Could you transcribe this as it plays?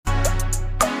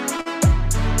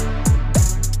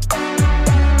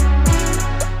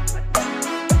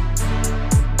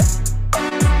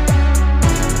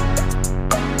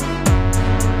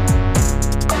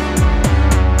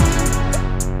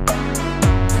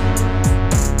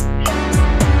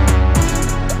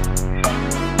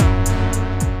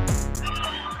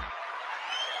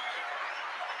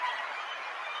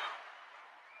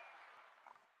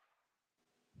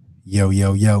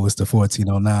Yo, it's the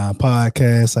 1409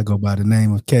 podcast. I go by the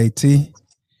name of KT,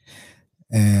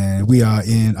 and we are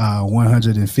in our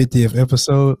 150th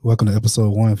episode. Welcome to episode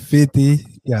 150.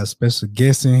 Got a special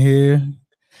guest in here,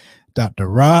 Dr.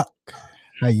 Rock.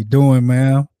 How you doing,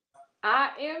 ma'am?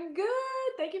 I am good.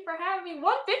 Thank you for having me.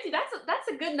 150. That's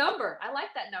a good number. I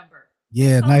like that number.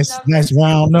 Yeah, nice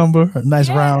round number. Nice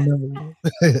round number.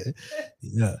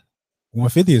 Yeah.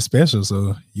 150 is special,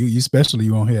 so you special.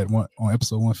 You on here on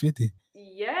episode 150.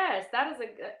 Yes, that is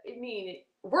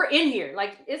we're in here.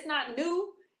 Like, it's not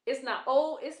new, it's not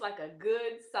old. It's like a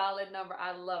good, solid number.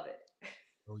 I love it.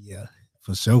 Oh yeah,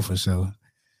 for sure.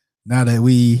 Now that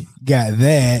we got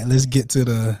that, let's get to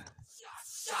the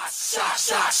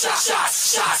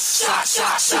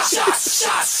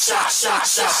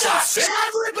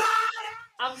everybody.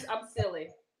 I'm silly.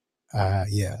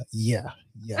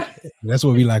 Yeah. That's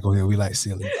what we like on here. We like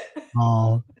silly.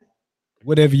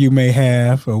 Whatever you may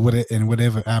have, or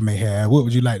whatever I may have, what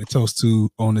would you like to toast to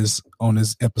on this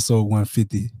episode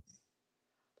 150?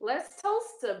 Let's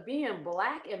toast to being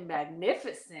black and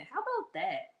magnificent. How about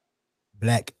that?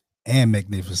 Black and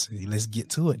magnificent. Let's get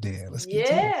to it then.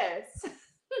 Yes.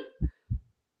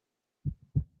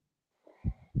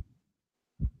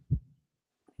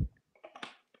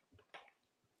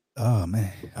 Oh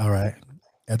man. All right.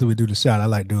 After we do the shot, I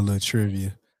like to do a little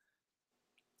trivia.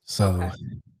 So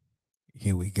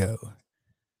Here we go.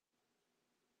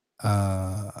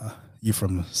 You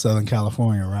from Southern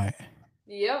California, right?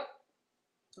 Yep.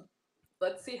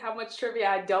 Let's see how much trivia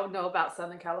I don't know about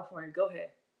Southern California. Go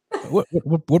ahead.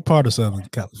 What part of Southern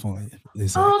California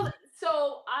is that?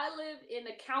 So I live in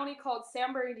a county called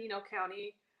San Bernardino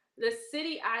County. The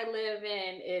city I live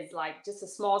in is like just a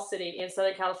small city in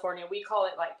Southern California. We call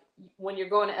it, like, when you're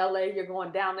going to LA, you're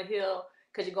going down the hill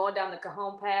because you're going down the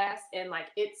Cajon Pass, and like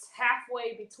it's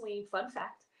halfway between, fun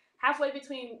fact,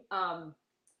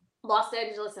 Los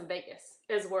Angeles and Vegas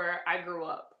is where I grew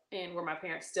up and where my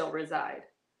parents still reside.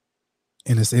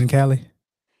 And it's in Cali?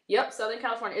 Yep, Southern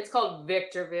California. It's called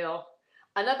Victorville.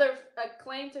 Another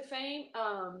claim to fame,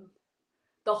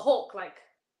 the Hulk, like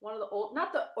one of the old,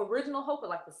 not the original Hulk, but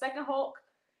like the second Hulk.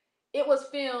 It was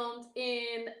filmed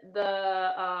in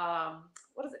the,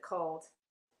 what is it called?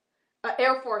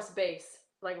 Air Force Base,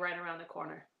 like right around the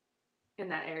corner in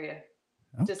that area.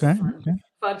 Okay, just a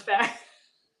fun fact.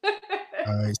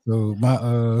 All right, so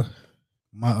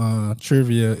my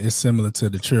trivia is similar to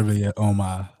the trivia on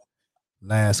my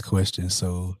last question.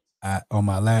 So on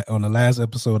the last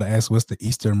episode, I asked what's the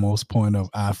easternmost point of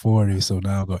I-40. So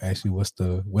now I'm gonna ask you what's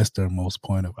the westernmost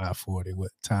point of I-40.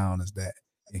 What town is that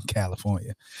in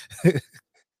California?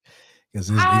 Because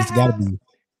it's gotta be.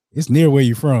 It's near where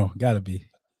you're from. Gotta be.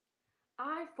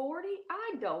 I-40?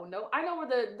 I don't know. I know where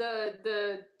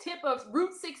the tip of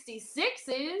Route 66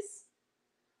 is.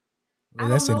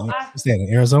 Well, is that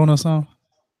in Arizona or something?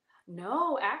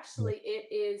 No, actually,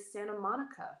 it is Santa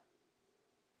Monica.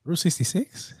 Route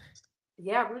 66?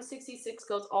 Yeah, Route 66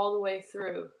 goes all the way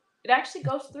through. It actually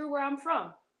goes through where I'm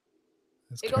from.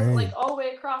 It goes like all the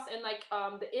way across, and like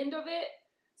the end of it.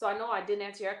 So I know I didn't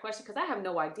answer your question because I have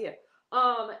no idea.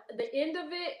 The end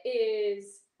of it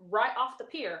is right off the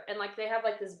pier, and like they have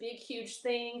like this big huge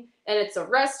thing, and it's a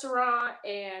restaurant,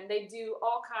 and they do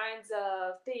all kinds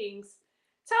of things.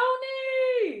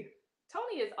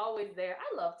 Tony is always there.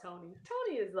 I love Tony.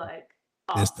 Tony is like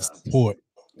awesome. That's the support.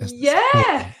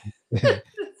 Yeah.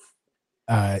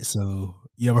 All right, so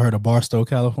you ever heard of Barstow,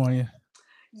 California?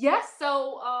 Yes.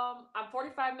 So I'm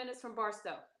 45 minutes from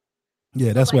Barstow.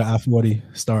 Yeah, that's where I-40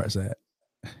 starts at.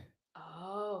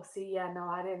 Oh, see, yeah, no,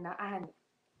 I didn't know. I hadn't.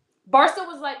 Barstow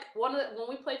was like when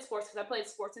we played sports, because I played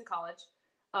sports in college,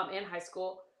 and high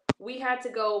school. We had to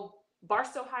go.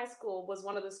 Barstow High School was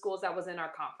one of the schools that was in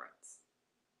our conference.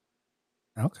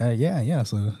 Okay, yeah.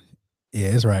 So, yeah,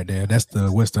 it's right there. That's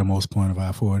the westernmost point of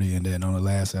I-40. And then on the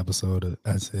last episode,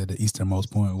 I said the easternmost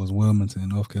point was Wilmington,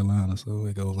 North Carolina. So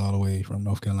it goes all the way from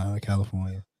North Carolina to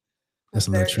California. That's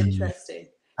a little trivia. Interesting.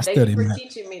 Thank you for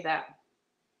teaching me that.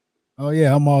 Oh,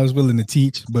 yeah, I'm always willing to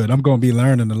teach, but I'm going to be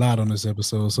learning a lot on this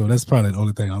episode. So that's probably the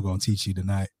only thing I'm going to teach you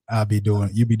tonight. You be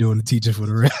doing the teaching for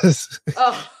the rest.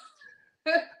 Oh.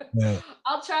 Yeah.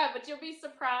 I'll try, but you'll be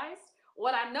surprised.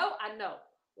 What I know, I know.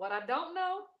 What I don't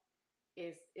know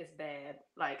is bad.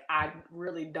 Like, I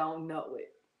really don't know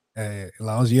it. Hey, as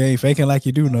long as you ain't faking like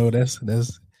you do know, that's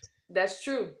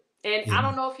true. And yeah. I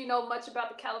don't know if you know much about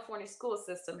the California school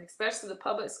system, especially the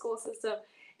public school system.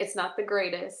 It's not the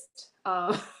greatest.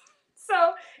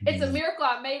 So it's a miracle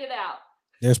I made it out.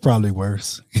 There's probably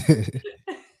worse.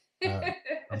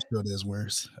 I'm sure there's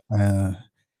worse. All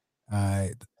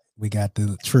right. we got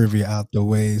the trivia out the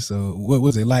way. So what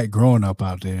was it like growing up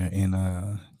out there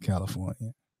in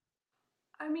California?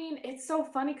 I mean, it's so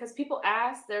funny because people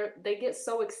ask, they get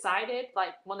so excited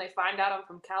like when they find out I'm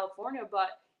from California, but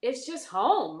it's just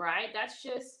home, right? That's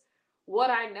just what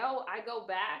I know. I go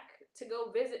back to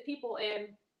go visit people, and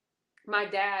my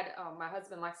dad, my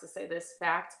husband likes to say this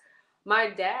fact. My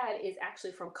dad is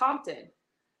actually from Compton.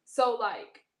 So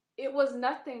like it was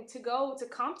nothing to go to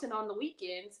Compton on the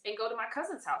weekends and go to my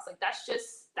cousin's house. Like that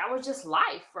was just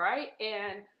life, right?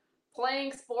 And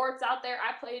playing sports out there.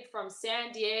 I played from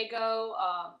San Diego.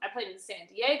 I played in San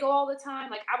Diego all the time.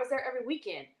 Like I was there every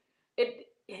weekend.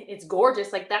 It's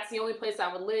gorgeous. Like that's the only place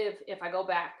I would live if I go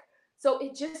back. So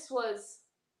it just was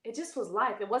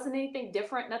life. It wasn't anything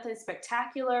different, nothing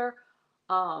spectacular.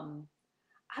 Um,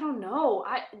 I don't know.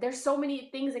 I There's so many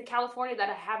things in California that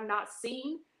I have not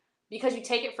seen because you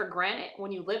take it for granted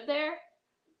when you live there.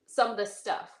 Some of the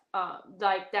stuff,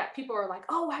 like that, people are like,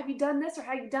 "Oh, have you done this or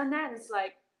have you done that?" And it's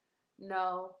like,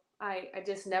 no, I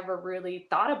just never really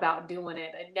thought about doing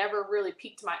it. It never really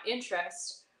piqued my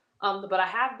interest. But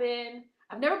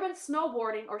I've never been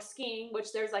snowboarding or skiing,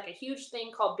 which there's like a huge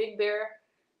thing called Big Bear.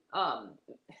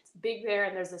 It's Big Bear,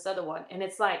 and there's this other one, and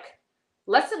it's like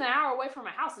less than an hour away from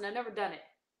my house, and I've never done it.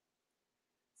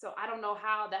 So I don't know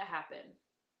how that happened.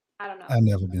 I don't know. I've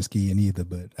never been skiing either,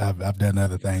 but I've done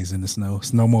other things in the snow,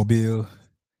 snowmobile,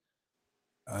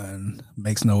 and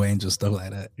make snow angels, stuff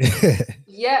like that.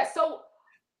 Yeah. So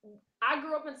I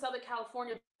grew up in Southern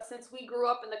California. Since we grew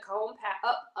up in the Cajon Pass,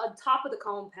 up on top of the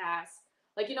Cajon Pass,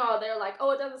 like they're like,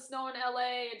 oh, it doesn't snow in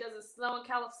LA, it doesn't snow in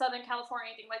Southern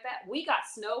California, anything like that. We got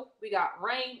snow, we got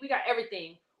rain, we got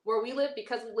everything where we live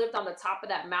because we lived on the top of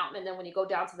that mountain. And then when you go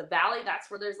down to the valley, that's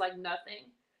where there's like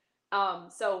nothing.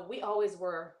 So we always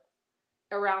were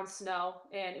around snow,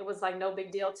 and it was like no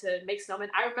big deal to make snowmen.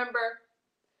 I remember,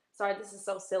 sorry, this is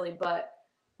so silly, but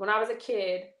when I was a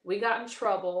kid, we got in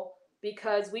trouble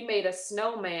because we made a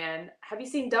snowman. Have you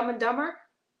seen Dumb and Dumber?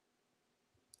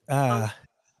 I'm, Uh,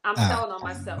 I'm telling on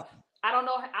myself. I don't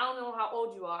know. I don't know how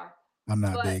old you are, I'm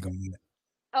not but big on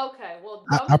that. okay. Well,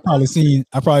 I probably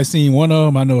seen one of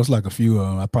them. I know it's like a few of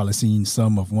them. I probably seen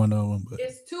some of one of them, but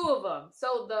it's two of them.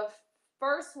 So the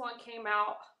first one came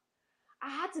out. I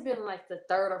had to be in like the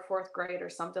third or fourth grade or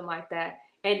something like that.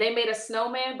 And they made a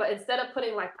snowman, but instead of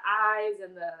putting like eyes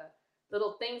and the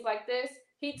little things like this,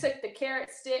 he took the carrot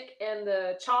stick and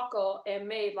the chocolate and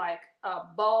made like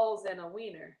balls and a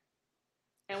wiener.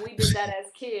 And we did that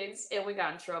as kids, and we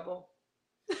got in trouble.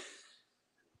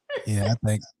 yeah, I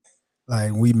think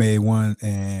like we made one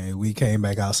and we came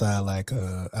back outside like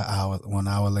an hour, 1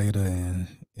 hour later, and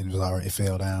it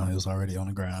fell down. It was already on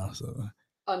the ground. So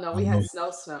Oh no, I we don't had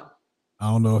know. snow. I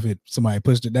don't know if somebody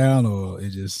pushed it down or it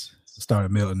just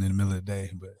started melting in the middle of the day,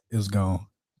 but it was gone.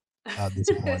 I was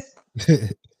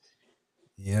disappointed.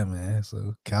 Yeah, man.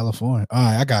 So California. All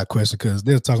right, I got a question because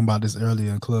they were talking about this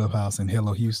earlier in Clubhouse in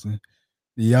Hello Houston.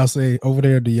 Do y'all say over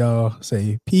there? Do y'all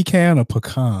say pecan or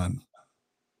pecan?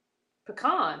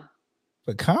 Pecan.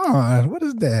 Pecan. What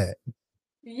is that?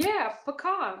 Yeah,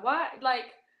 pecan. Why? Like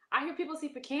I hear people say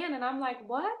pecan, and I'm like,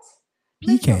 what?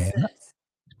 Makes no Pecan. sense.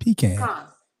 Pecan. Pecan.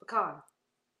 Pecan.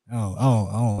 I don't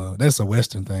know. That's a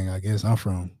Western thing, I guess. I'm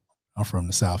from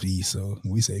the Southeast, so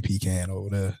we say pecan over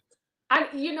there.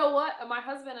 You know what? My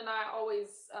husband and I always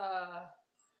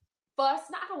fuss.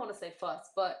 No, I don't want to say fuss,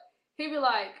 but he'd be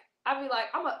like, I'd be like,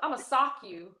 I'm a sock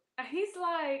you, and he's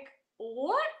like,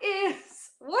 what is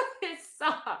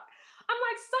sock? I'm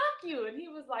like, sock you, and he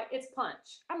was like, it's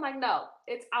punch. I'm like, no,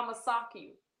 I'm a sock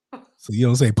you. So you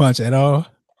don't say punch at all?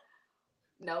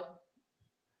 No.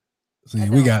 See,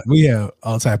 we have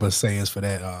all type of sayings for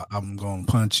that. I'm gonna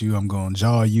punch you. I'm gonna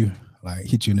jaw you, like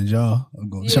hit you in the jaw. I'm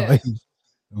gonna jaw you.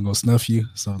 I'm gonna snuff you,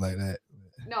 something like that.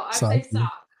 No, I say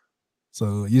sock.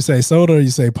 So you say soda or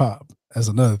you say pop? That's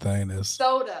another thing. That's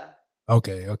soda.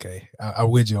 Okay. I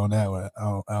with you on that one.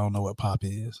 I don't know what pop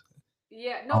is.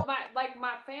 Yeah, no,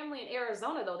 my family in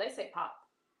Arizona though, they say pop.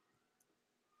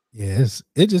 Yeah,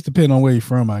 it just depends on where you're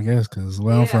from, I guess. Because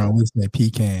where I'm from, we say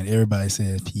pecan. Everybody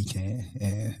says pecan,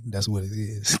 and that's what it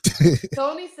is.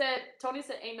 Tony said,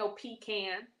 "Ain't no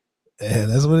pecan." Yeah,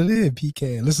 that's what it is.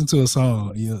 Pecan. Listen to a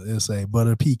song, it'll say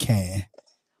butter pecan.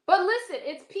 But listen,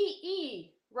 it's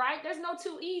PE, right? There's no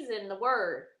two E's in the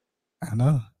word. I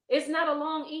know. It's not a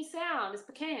long E sound. It's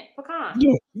pecan.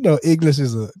 You know, English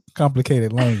is a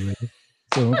complicated language.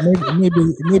 So maybe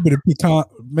the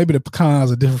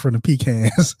pecans are different from the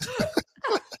pecans.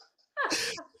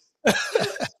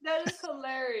 That is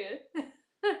hilarious.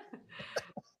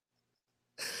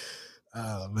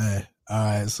 Oh man. All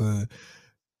right, so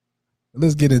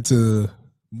let's get into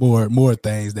more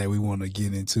things that we want to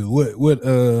get into.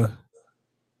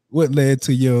 What led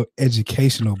to your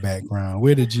educational background?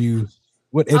 What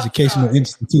educational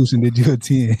institution did you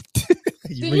attend? Do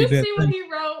you see what he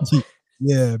wrote?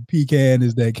 Yeah, pecan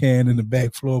is that can in the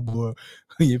back floorboard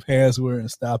when your parents weren't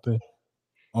stopping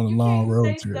on a long road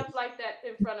trip. You can't say stuff like that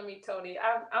in front of me, Tony.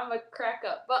 I'm a crack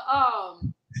up. But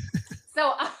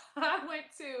so I went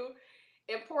to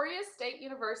Emporia State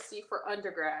University for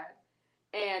undergrad,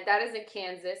 and that is in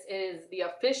Kansas. It is the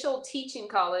official teaching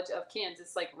college of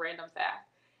Kansas, like random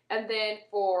fact. And then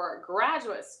for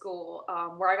graduate school,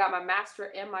 where I got my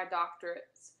master and my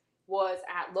doctorates, was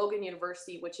at Logan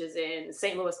University, which is in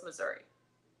St. Louis, Missouri.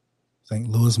 St.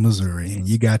 Louis, Missouri. And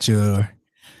you got your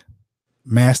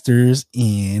master's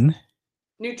in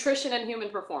nutrition and human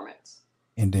performance.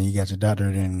 And then you got your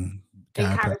doctorate in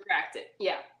chiropractic.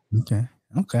 Yeah.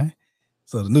 Okay.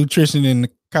 So the nutrition and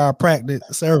the chiropractic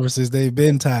services, they've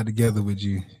been tied together with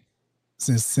you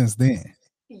since then.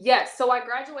 Yes. So I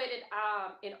graduated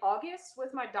in August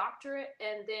with my doctorate,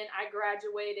 and then I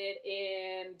graduated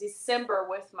in December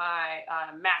with my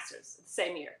master's the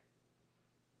same year.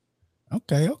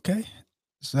 Okay.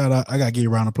 Shout out. I got to give you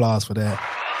a round of applause for that.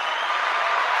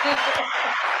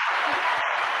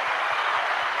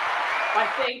 Why,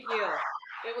 thank you.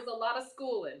 It was a lot of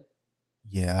schooling.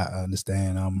 Yeah, I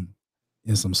understand. I'm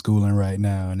in some schooling right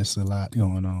now, and it's a lot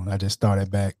going on. I just started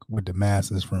back with the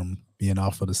masters from being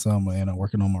off for the summer, and I'm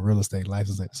working on my real estate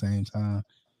license at the same time.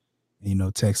 And, you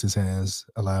know, Texas has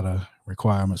a lot of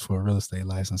requirements for a real estate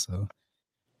license, so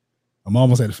I'm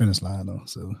almost at the finish line though.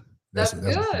 So that's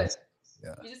good.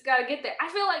 Yeah. You just got to get there. I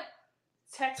feel like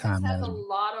Texas has a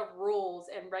lot of rules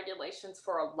and regulations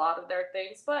for a lot of their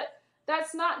things, but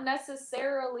that's not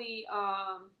necessarily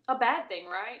a bad thing,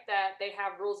 right? That they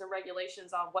have rules and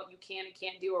regulations on what you can and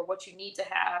can't do or what you need to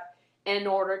have in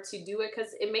order to do it,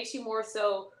 because it makes you more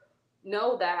so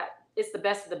know that it's the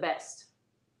best of the best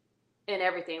in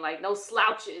everything. Like no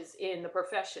slouches in the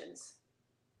professions.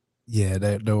 Yeah,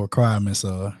 the requirements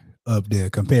are up there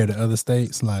compared to other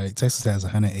states. Like Texas has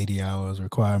 180 hours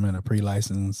requirement of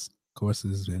pre-license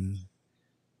courses, and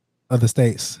other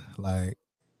states, like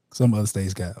some other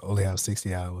states only have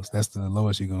 60 hours. That's the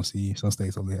lowest you're gonna see. Some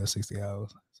states only have 60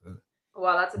 hours. So,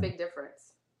 wow, that's a big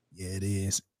difference. Yeah, it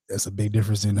is. That's a big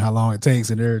difference in how long it takes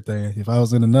and everything. If I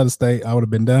was in another state, I would have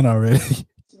been done already.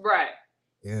 Right.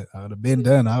 Yeah, I would have been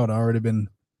done. I would have already been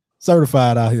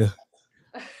certified out here.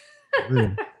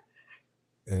 Really.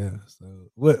 Yeah. So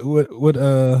what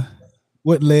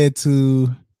led to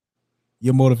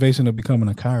your motivation of becoming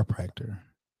a chiropractor?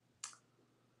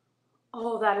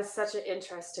 Oh, that is such an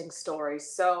interesting story.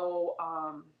 So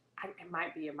it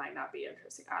might be, it might not be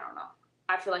interesting. I don't know.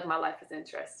 I feel like my life is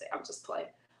interesting. I'm just playing.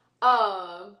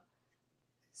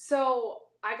 So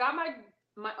I got my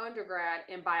undergrad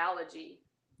in biology,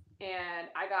 and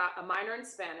I got a minor in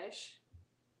Spanish,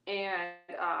 and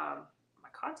my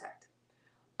contact.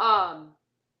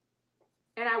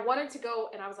 And I wanted to go,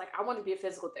 and I was like, I want to be a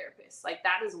physical therapist. Like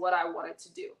that is what I wanted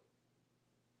to do.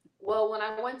 Well, when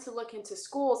I went to look into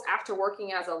schools after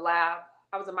working as a lab,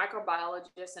 I was a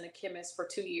microbiologist and a chemist for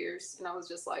 2 years, and I was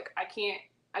just like, I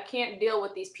can't deal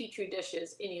with these petri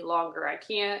dishes any longer. I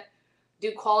can't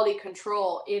do quality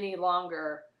control any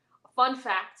longer. Fun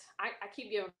fact, I keep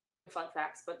giving fun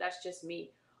facts, but that's just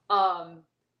me.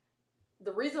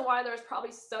 The reason why there's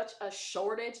probably such a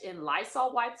shortage in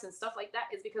Lysol wipes and stuff like that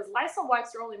is because Lysol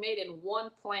wipes are only made in one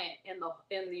plant in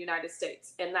the United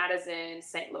States, and that is in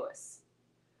St. Louis.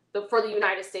 For the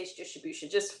United States distribution.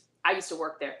 Just I used to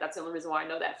work there. That's the only reason why I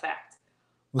know that fact.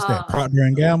 What's that, Procter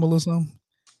and Gamble or something?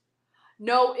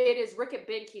 No, it is Reckitt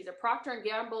Benckiser. Procter and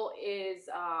Gamble is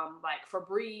like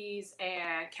Febreze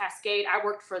and Cascade. I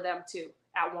worked for them too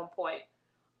at one point.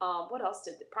 What else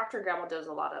did Procter and Gamble does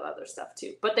a lot of other stuff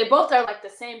too, but they both are like the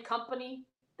same company.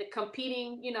 The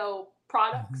competing,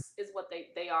 products is what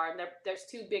they are, and there's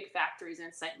two big factories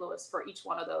in St. Louis for each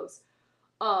one of those.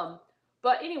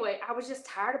 But anyway, I was just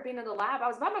tired of being in the lab. I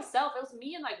was by myself. It was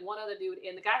me and like one other dude,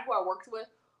 and the guy who I worked with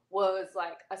was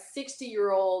like a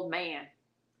 60-year-old man.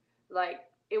 Like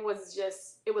it was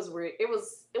weird. It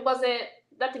wasn't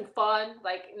nothing fun.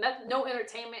 Like no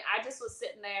entertainment. I just was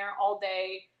sitting there all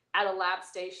day at a lab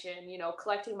station,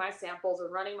 collecting my samples or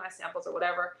running my samples or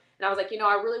whatever. And I was like,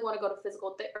 I really want to go to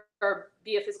or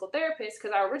be a physical therapist,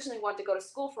 because I originally wanted to go to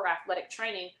school for athletic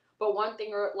training, but one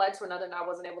thing led to another, and I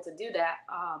wasn't able to do that.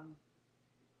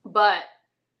 But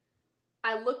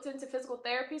I looked into physical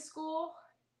therapy school,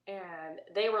 and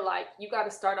they were like, you got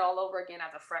to start all over again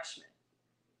as a freshman.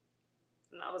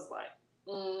 And I was like,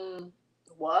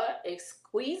 what?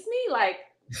 Excuse me? Like,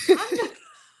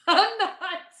 I'm not.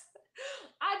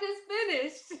 I just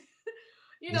finished.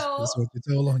 You know, that's what you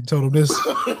told him. You told him this. No.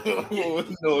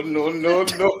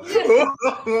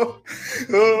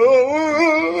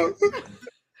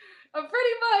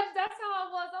 Pretty much, that's how I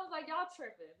was. I was like, y'all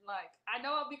tripping. Like, I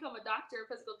know I'll become a doctor of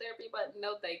physical therapy, but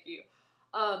no, thank you.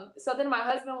 So then my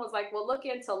husband was like, well, look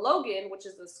into Logan, which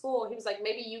is the school. He was like,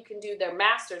 maybe you can do their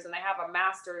master's, and they have a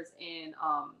master's in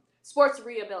sports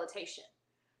rehabilitation.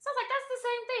 So I was like, that's the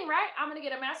same thing, right? I'm going to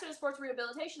get a master's in sports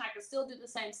rehabilitation. I can still do the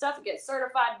same stuff and get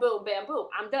certified. Boom, bam, boom.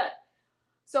 I'm done.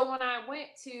 So when I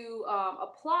went to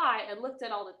apply and looked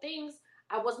at all the things,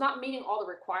 I was not meeting all the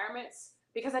requirements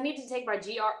because I need to take my Is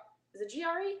it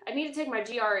GRE? I need to take my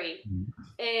GRE.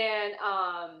 And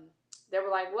they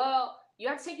were like, well, you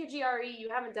have to take your GRE. You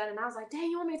haven't done it. And I was like, dang,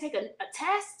 you want me to take a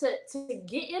test to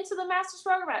get into the master's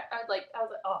program? I was like,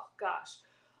 oh, gosh.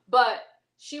 But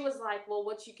she was like, well,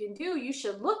 what you can do, you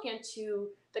should look into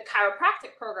the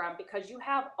chiropractic program because you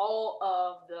have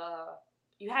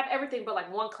you have everything but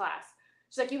like one class.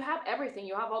 She's like, you have everything.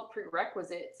 You have all the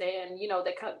prerequisites. And, you know,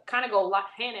 they kind of go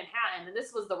hand in hand. And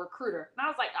this was the recruiter. And I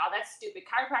was like, oh, that's stupid.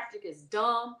 Chiropractic is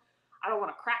dumb. I don't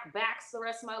want to crack backs the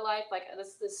rest of my life. Like, this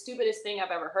is the stupidest thing I've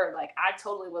ever heard. Like, I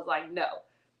totally was like, no.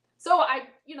 So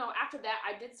after that,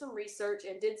 I did some research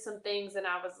and did some things. And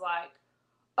I was like,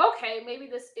 okay, maybe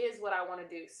this is what I want to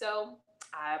do. So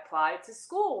I applied to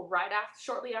school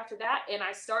shortly after that. And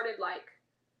I started like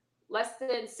less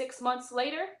than 6 months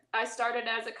later, I started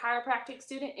as a chiropractic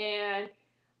student, and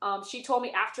she told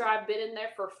me after I've been in there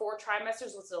for 4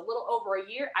 trimesters, which is a little over a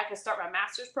year, I could start my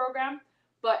master's program.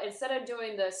 But instead of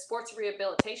doing the sports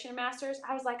rehabilitation master's,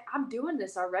 I was like, I'm doing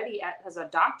this already as a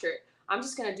doctorate. I'm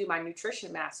just going to do my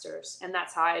nutrition master's. And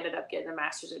that's how I ended up getting a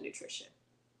master's in nutrition.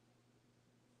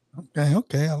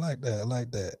 Okay. I like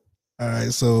that. All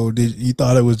right, so you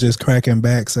thought it was just cracking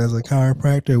backs as a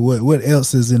chiropractor? What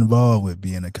else is involved with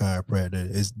being a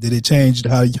chiropractor? Did it change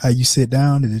how you sit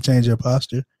down? Did it change your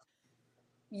posture?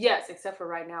 Yes, except for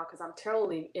right now because I'm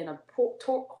totally in a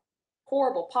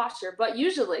horrible posture. But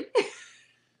usually,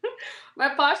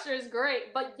 my posture is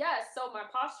great. But yes, so my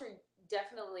posture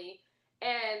definitely,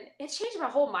 and it changed my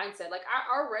whole mindset. Like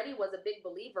I already was a big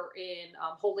believer in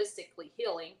holistically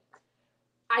healing.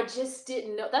 I just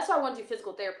didn't know. That's why I wanted to do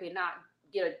physical therapy and not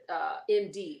get a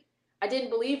MD. I didn't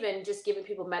believe in just giving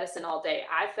people medicine all day.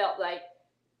 I felt like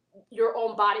your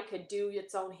own body could do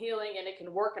its own healing and it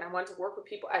can work. And I wanted to work with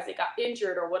people as they got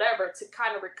injured or whatever to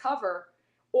kind of recover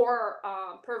or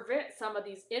prevent some of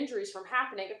these injuries from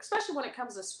happening, especially when it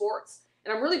comes to sports.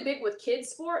 And I'm really big with kids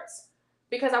sports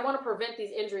because I want to prevent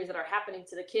these injuries that are happening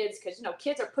to the kids because,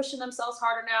 kids are pushing themselves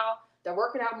harder now. They're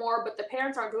working out more, but the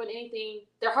parents aren't doing anything.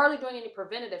 They're hardly doing any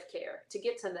preventative care to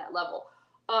get to that level.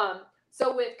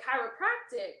 So with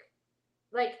chiropractic,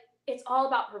 like it's all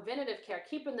about preventative care,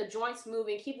 keeping the joints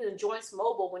moving, keeping the joints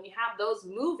mobile. When you have those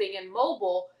moving and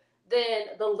mobile,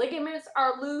 then the ligaments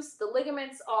are loose. The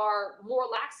ligaments are more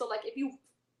lax. So like if you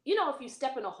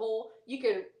step in a hole, you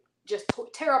can just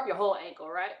tear up your whole ankle,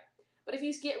 right? But if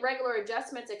you get regular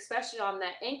adjustments, especially on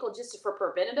that ankle, just for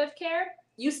preventative care,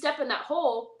 you step in that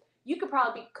hole, you could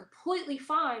probably be completely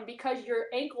fine because your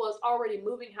ankle is already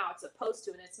moving how it's supposed to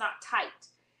and it's not tight.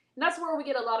 And that's where we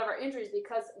get a lot of our injuries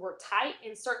because we're tight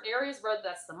in certain areas, whether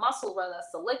that's the muscle, whether that's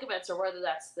the ligaments, or whether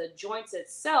that's the joints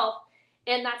itself.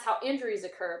 And that's how injuries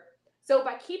occur. So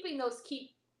by keeping those keep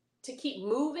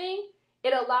moving,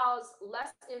 it allows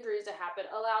less injuries to happen,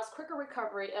 allows quicker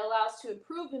recovery, it allows to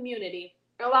improve immunity,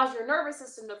 it allows your nervous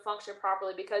system to function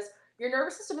properly because your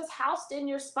nervous system is housed in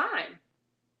your spine.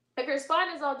 If your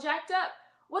spine is all jacked up,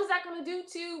 what is that going to do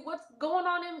to what's going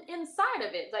on inside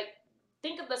of it? Like,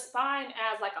 think of the spine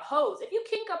as like a hose. If you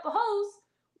kink up a hose,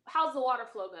 how's the water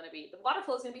flow going to be? The water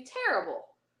flow is going to be terrible.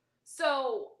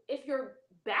 So if your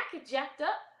back is jacked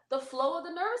up, the flow of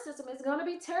the nervous system is going to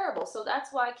be terrible. So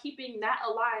that's why keeping that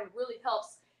aligned really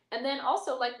helps. And then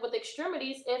also, like with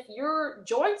extremities, if your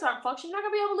joints aren't functioning, you're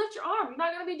not going to be able to lift your arm. You're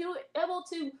not going to be able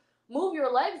to move your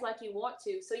legs like you want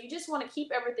to. So you just want to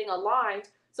keep everything aligned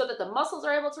so that the muscles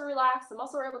are able to relax, the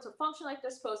muscles are able to function like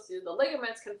they're supposed to, the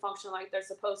ligaments can function like they're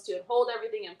supposed to, and hold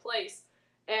everything in place.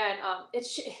 And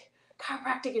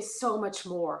chiropractic is so much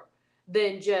more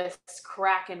than just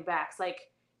cracking backs.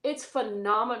 Like, it's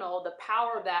phenomenal the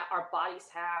power that our bodies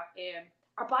have, and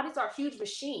our bodies are huge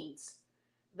machines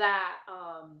that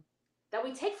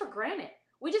we take for granted.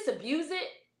 We just abuse it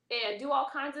and do all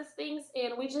kinds of things,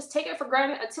 and we just take it for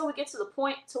granted until we get to the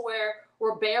point to where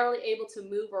we're barely able to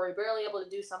move or we're barely able to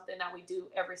do something that we do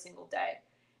every single day.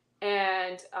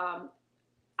 And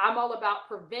I'm all about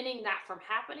preventing that from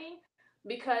happening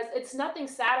because it's nothing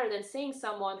sadder than seeing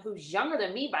someone who's younger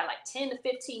than me by like 10 to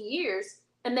 15 years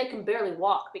and they can barely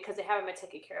walk because they haven't been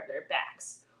taking care of their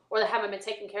backs, or they haven't been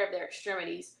taking care of their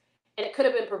extremities. And it could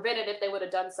have been prevented if they would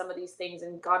have done some of these things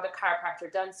and gone to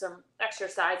chiropractor, done some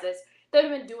exercises. They've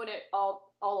been doing it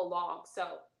all along.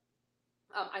 So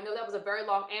I know that was a very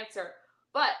long answer,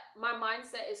 but my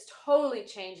mindset is totally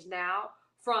changed now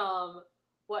from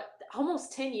what,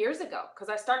 almost 10 years ago, because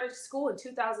I started school in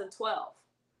 2012.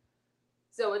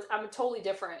 So I'm totally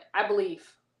different, I believe.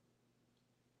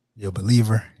 You're a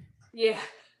believer? Yeah.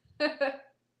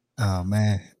 Oh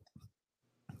man.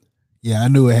 Yeah, I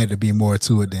knew it had to be more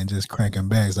to it than just cranking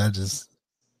backs.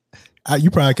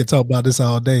 You probably could talk about this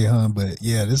all day, huh? But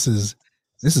yeah, this is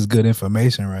good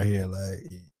information right here.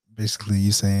 Like basically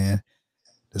you saying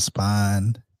the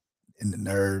spine and the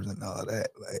nerves and all that.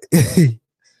 Like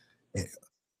yeah.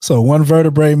 So one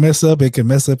vertebrae mess up, it can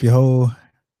mess up your whole.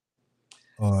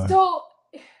 So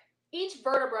each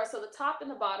vertebra, so the top and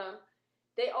the bottom,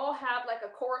 they all have like a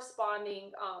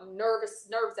corresponding nerves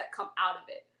that come out of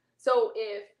it. So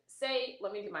if, say,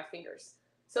 let me do my fingers.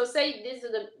 So say these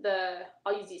are the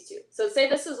I'll use these two. So say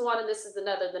this is one and this is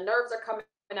another. The nerves are coming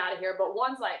out of here, but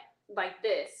one's like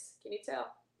this. Can you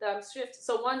tell? Shifted.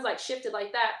 So one's like shifted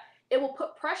like that. It will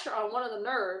put pressure on one of the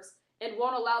nerves and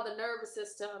won't allow the nervous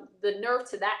system, the nerve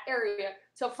to that area,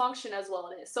 to function as well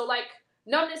as it is. So like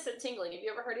numbness and tingling. Have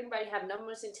you ever heard anybody have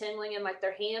numbness and tingling in like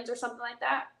their hands or something like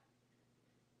that?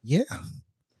 Yeah.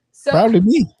 So, probably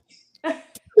me.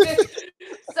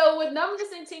 So with numbness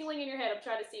and tingling in your head, I'm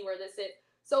trying to see where this is.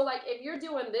 So like if you're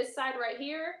doing this side right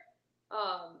here,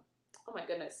 oh my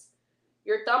goodness,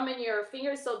 your thumb and your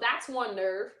fingers, so that's one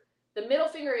nerve. The middle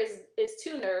finger is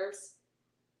two nerves,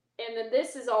 and then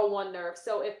this is all one nerve.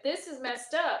 So if this is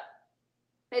messed up,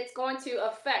 it's going to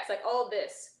affect like all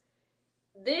this.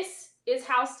 This is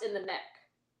housed in the neck.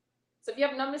 So if you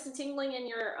have numbness and tingling in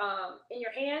your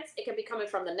hands, it can be coming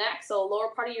from the neck, so lower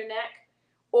part of your neck,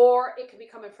 or it could be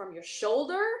coming from your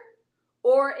shoulder,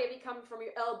 or it be coming from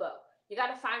your elbow. You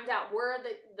got to find out where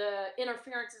the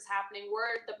interference is happening,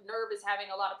 where the nerve is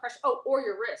having a lot of pressure. Oh, or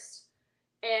your wrist.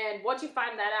 And once you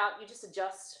find that out, you just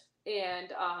adjust,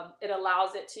 and it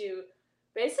allows it to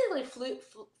basically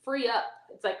free up.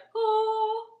 It's like,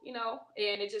 oh,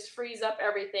 and it just frees up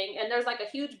everything. And there's like a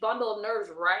huge bundle of nerves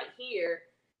right here.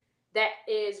 That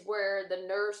is where the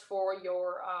nerves for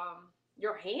your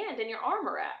hand and your arm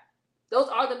are at. Those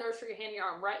are the nerves for your hand and your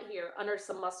arm right here under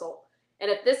some muscle.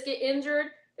 And if this get injured,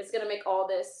 it's going to make all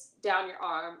this down your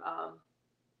arm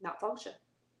not function.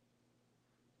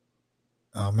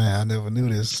 Oh man, I never knew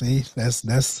this. See, that's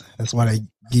why they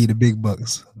give you the big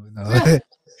bucks.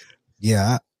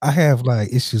 Yeah, I have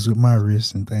like issues with my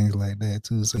wrists and things like that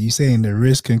too. So you saying the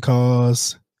wrist can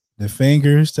cause the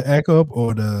fingers to act up,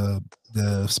 or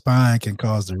the spine can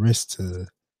cause the wrist to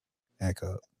act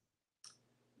up?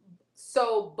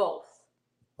 So both.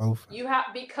 Both. You have,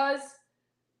 because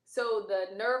so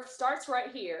the nerve starts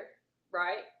right here,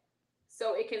 right?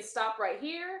 So it can stop right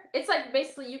here. It's like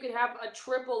basically you could have a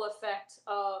triple effect,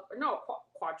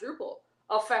 quadruple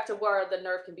effect of where the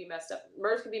nerve can be messed up.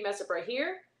 Nerves can be messed up right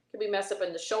here, can be messed up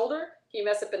in the shoulder, can be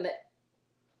messed up in the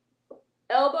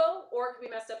elbow, or it can be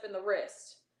messed up in the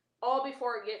wrist, all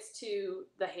before it gets to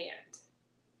the hand.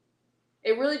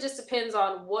 It really just depends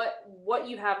on what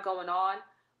you have going on.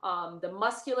 The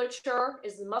musculature,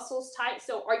 is the muscles tight?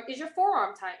 So is your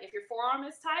forearm tight? If your forearm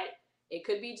is tight, it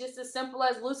could be just as simple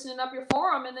as loosening up your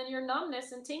forearm, and then your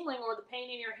numbness and tingling or the pain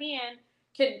in your hand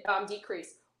could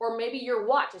decrease. Or maybe your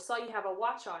watch. I saw you have a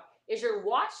watch on. Is your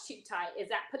watch too tight? Is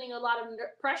that putting a lot of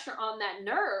pressure on that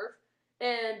nerve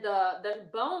and the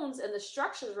bones and the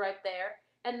structures right there?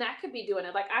 And that could be doing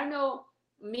it. Like I know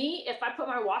me, if I put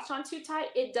my watch on too tight,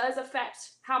 it does affect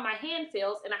how my hand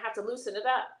feels, and I have to loosen it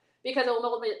up because it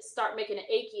will start making it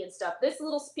achy and stuff. This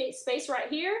little space right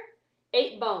here,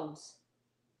 8 bones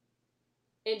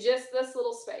in just this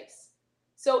little space.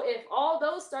 So if all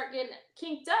those start getting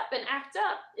kinked up and act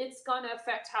up, it's going to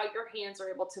affect how your hands are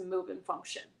able to move and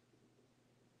function.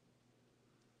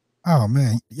 Oh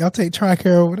man, y'all take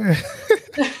TRICARE over there.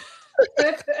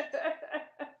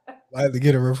 I have to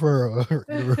get a referral.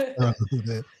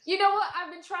 You know what? I've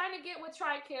been trying to get with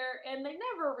TRICARE, and they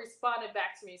never responded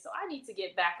back to me. So I need to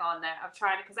get back on that. I'm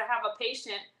trying to, because I have a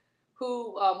patient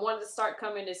who wanted to start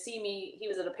coming to see me. He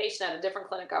was a patient at a different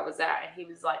clinic I was at, and he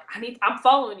was like, I'm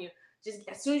following you. Just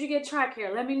as soon as you get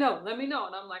TRICARE, let me know. Let me know.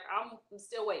 And I'm like, I'm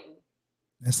still waiting.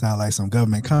 That sounds like some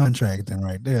government contracting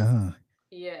right there, huh?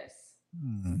 Yes.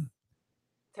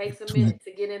 Takes a minute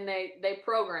to get in their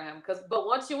program, but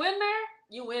once you in there,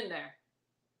 you in there.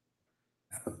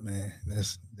 Oh, man,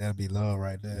 that'll be love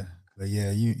right there. But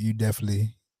yeah, you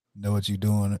definitely know what you're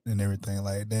doing and everything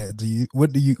like that.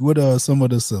 What are some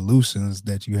of the solutions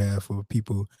that you have for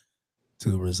people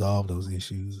to resolve those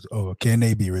issues, or can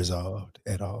they be resolved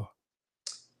at all?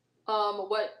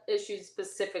 What issues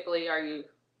specifically are you?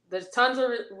 There's tons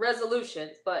of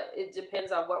resolutions, but it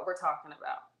depends on what we're talking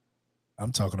about.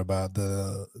 I'm talking about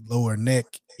the lower neck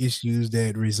issues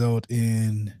that result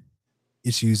in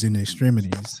issues in the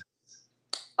extremities.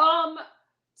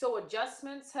 So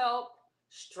adjustments help,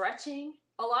 stretching.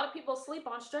 A lot of people sleep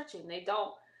on stretching. They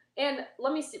don't. And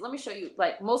let me see, let me show you.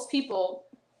 Like most people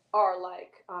are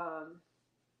like, I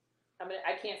mean,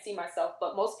 I can't see myself,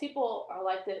 but most people are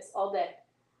like this all day.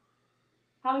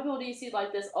 How many people do you see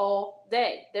like this all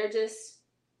day? They're just,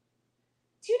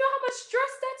 do you know how much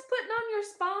stress that's putting on your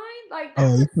spine? Like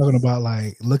Oh, that's you're a, talking about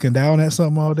like looking down at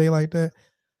something all day like that?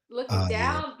 looking Oh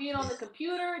yeah. down, being on the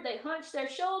computer, they hunch their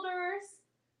shoulders,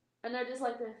 and they're just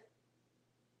like this.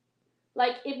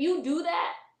 Like if you do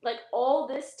that, like all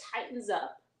this tightens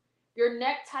up. Your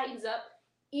neck tightens up,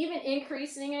 even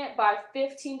increasing it by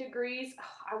 15 degrees.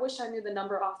 Oh, I wish I knew the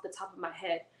number off the top of my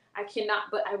head. I cannot,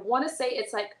 but I want to say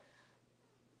it's like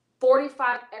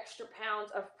 45 extra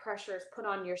pounds of pressure is put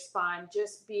on your spine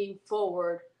just being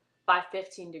forward by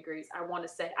 15 degrees. I want to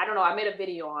say, I don't know. I made a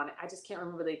video on it. I just can't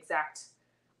remember the exact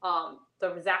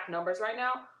numbers right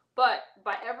now. But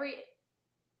by every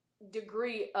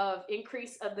degree of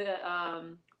increase of the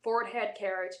forward head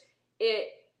carriage, it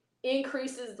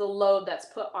increases the load that's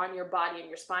put on your body and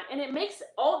your spine, and it makes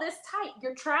all this tight.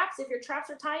 Your traps, if your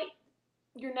traps are tight,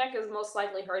 your neck is most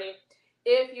likely hurting.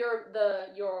 If your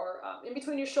in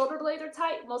between your shoulder blades are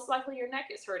tight, most likely your neck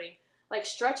is hurting. Like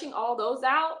stretching all those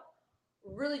out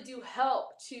really do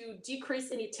help to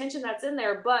decrease any tension that's in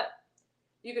there. But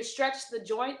you can stretch the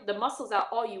joint, the muscles out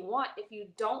all you want. If you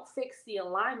don't fix the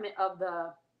alignment of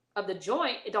the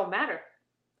joint, it don't matter,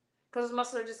 because the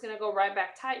muscles are just going to go right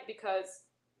back tight because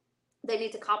they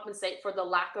need to compensate for the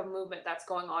lack of movement that's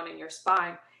going on in your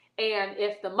spine. And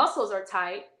if the muscles are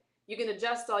tight, you can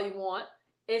adjust all you want.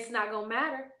 It's not going to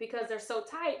matter because they're so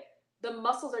tight. The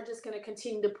muscles are just going to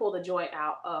continue to pull the joint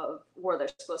out of where they're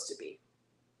supposed to be.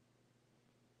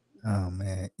 Oh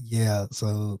man, yeah.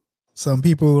 So some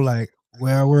people like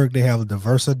where I work, they have the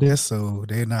Versa desk, so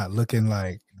they're not looking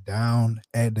like down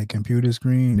at the computer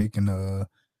screen. They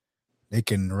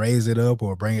can raise it up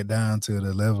or bring it down to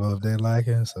the level of their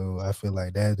liking. So I feel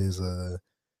like that is a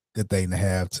good thing to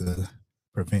have to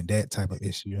prevent that type of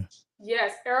issue.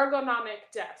 Yes, ergonomic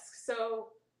desks. So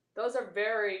those are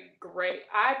very great.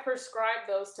 I prescribe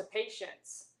those to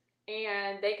patients,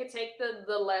 and they could take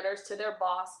the letters to their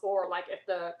boss, or like if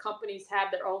the companies have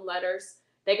their own letters,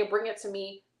 they can bring it to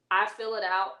me. I fill it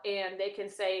out, and they can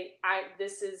say,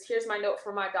 here's my note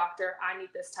from my doctor. I need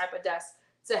this type of desk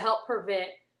to help prevent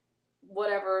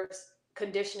whatever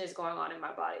condition is going on in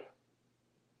my body.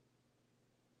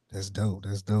 That's dope.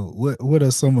 That's dope. What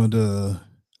are some of the?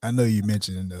 I know you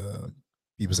mentioned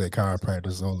people say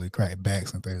chiropractors only crack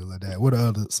backs and things like that. What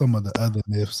are some of the other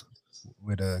myths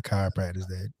with chiropractors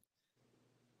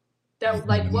That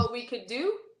like what we could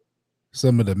do.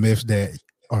 Some of the myths that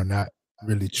are not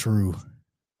really true.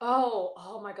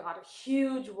 Oh my God, a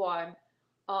huge one.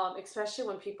 Especially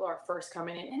when people are first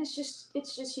coming in, and it's just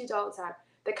huge all the time.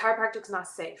 The chiropractic's not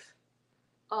safe.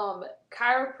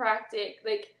 Chiropractic,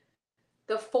 like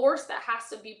the force that has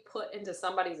to be put into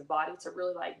somebody's body to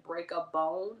really like break a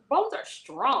bone. Bones are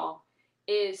strong,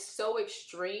 is so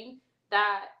extreme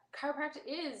that chiropractic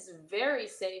is very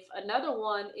safe. Another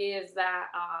one is that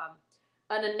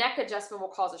a neck adjustment will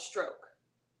cause a stroke,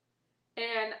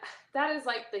 and that is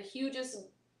like the hugest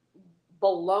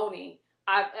baloney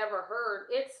I've ever heard.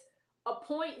 It's a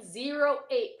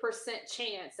 0.08%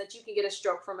 chance that you can get a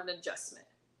stroke from an adjustment.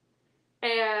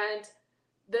 And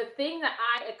the thing that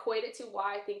I equate it to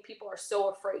why I think people are so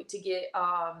afraid to get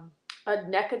a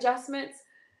neck adjustments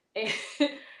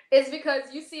is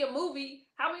because you see a movie.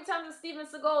 How many times does Steven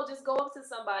Seagal just go up to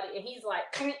somebody and he's like,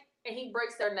 and he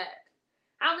breaks their neck?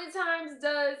 How many times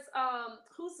does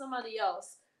who's somebody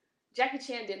else? Jackie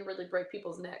Chan didn't really break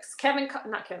people's necks.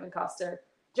 Not Kevin Costner.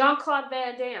 Jean-Claude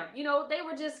Van Damme. You know, they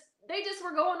just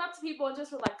were going up to people and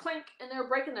just were like clink, and they were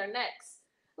breaking their necks.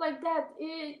 Like that,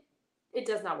 it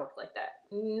does not work like that.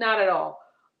 Not at all.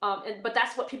 But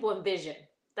that's what people envision.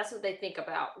 That's what they think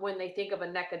about when they think of a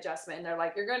neck adjustment, and they're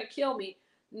like, "You're going to kill me."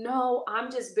 No,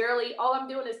 I'm just barely. All I'm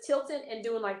doing is tilting and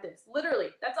doing like this.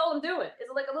 Literally, that's all I'm doing.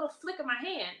 It's like a little flick of my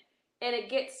hand, and it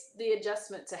gets the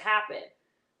adjustment to happen.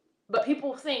 But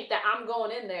people think that I'm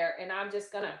going in there and I'm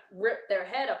just going to rip their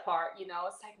head apart. You know,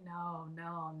 it's like, no.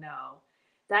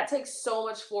 That takes so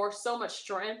much force, so much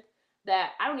strength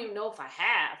that I don't even know if I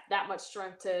have that much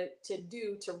strength to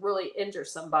do to really injure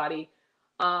somebody.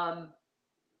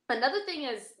 Another thing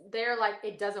is they're like,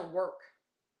 it doesn't work.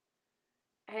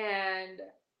 And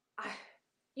I,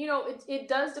 it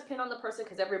does depend on the person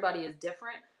because everybody is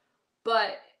different,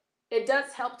 but it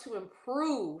does help to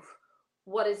improve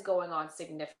what is going on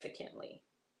significantly.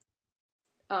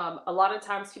 A lot of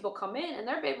times people come in and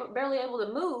they're barely able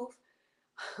to move.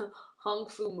 Kung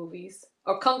Fu movies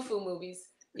or Kung Fu movies.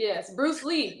 Yes, Bruce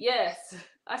Lee. Yes,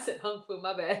 I said Kung Fu.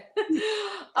 My bad.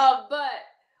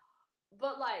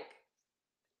 But like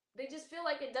they just feel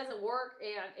like it doesn't work,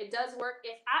 and it does work.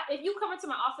 If you come into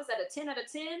my office at a 10 out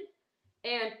of 10,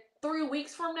 and 3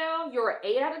 weeks from now you're an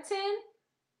 8 out of 10,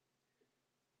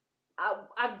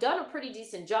 I've done a pretty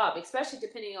decent job, especially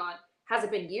depending on, has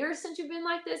it been years since you've been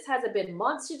like this? Has it been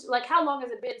months? Like, how long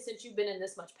has it been since you've been in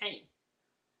this much pain?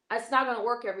 It's not going to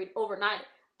work overnight.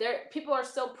 People are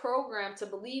so programmed to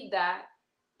believe that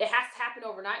it has to happen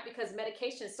overnight because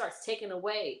medication starts taking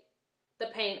away the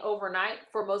pain overnight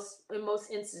in most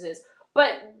instances.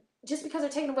 But just because they're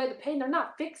taking away the pain, they're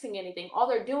not fixing anything. All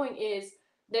they're doing is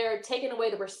they're taking away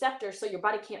the receptor so your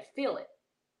body can't feel it.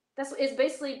 It's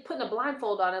basically putting a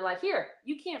blindfold on it, like, here,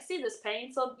 you can't see this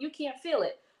pain, so you can't feel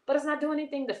it. But it's not doing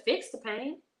anything to fix the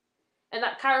pain. And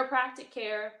that chiropractic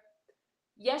care,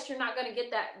 yes, you're not going to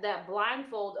get that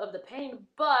blindfold of the pain,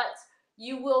 but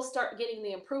you will start getting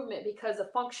the improvement because the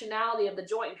functionality of the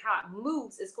joint and how it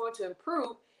moves is going to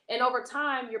improve. And over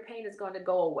time, your pain is going to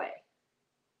go away.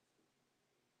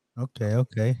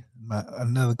 Okay.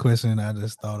 Another question I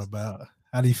just thought about.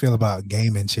 How do you feel about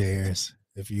gaming chairs?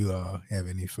 If you have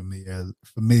any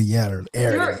familiarity.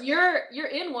 You're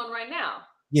in one right now.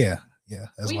 Yeah.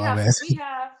 That's why I'm asking.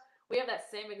 We have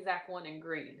that same exact one in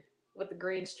green with the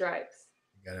green stripes.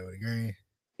 You got it with green.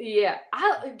 Yeah,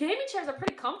 gaming chairs are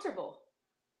pretty comfortable.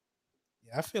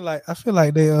 Yeah, I feel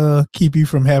like they keep you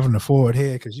from having a forward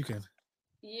head because you can.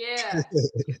 Yeah.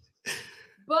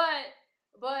 But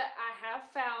I have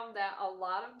found that a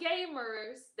lot of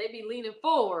gamers, they be leaning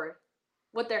forward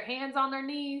with their hands on their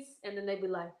knees, and then they be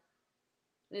like,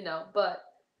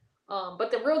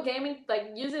 but the real gaming,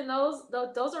 like using those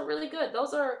are really good.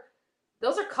 Those are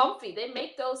comfy. They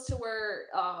make those to where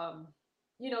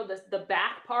the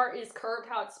back part is curved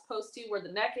how it's supposed to, where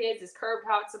the neck is curved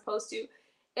how it's supposed to.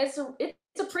 It's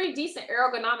a pretty decent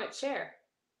ergonomic chair.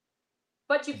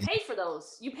 But you pay for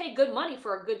those. You pay good money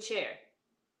for a good chair.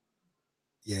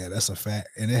 Yeah, that's a fact.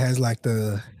 And it has like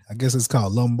I guess it's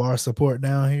called lumbar support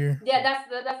down here. Yeah, that's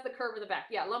the curve in the back.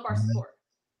 Yeah, lumbar support.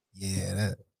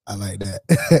 Yeah, I like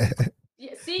that.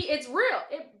 Yeah, see, it's real.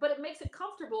 But it makes it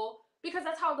comfortable because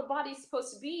that's how the body's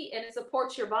supposed to be, and it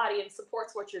supports your body and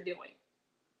supports what you're doing.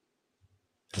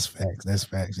 That's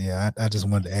facts. Yeah, I just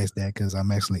wanted to ask that because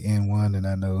I'm actually in one, and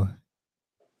I know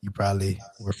you probably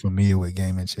were familiar with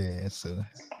gaming chairs. So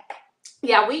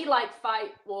yeah, we like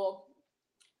fight. Well,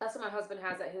 that's what my husband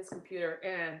has at his computer,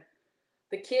 and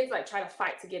the kids like try to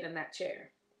fight to get in that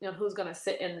chair. Who's gonna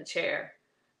sit in the chair?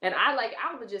 And I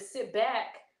would just sit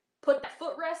back, put that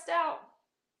footrest out,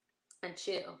 and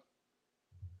chill.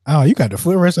 Oh, you got the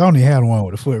footrest? I only had one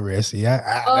with a footrest. See,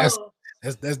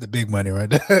 that's the big money right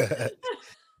there.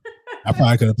 I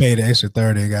probably could have paid the extra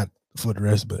 30 and got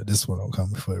footrest, but this one don't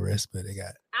come with footrest. But they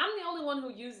got. I'm the only one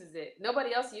who uses it.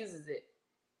 Nobody else uses it.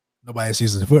 Nobody else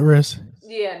uses the footrest?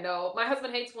 Yeah, no. My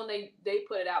husband hates when they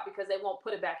put it out because they won't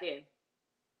put it back in.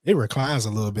 It reclines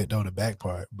a little bit though, the back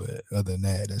part, but other than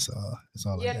that, that's all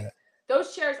I got.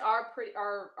 Those chairs are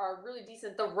really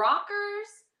decent. The rockers,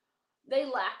 they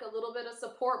lack a little bit of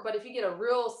support, but if you get a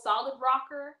real solid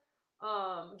rocker,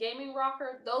 gaming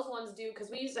rocker, those ones do,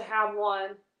 because we used to have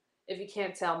one. If you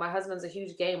can't tell, my husband's a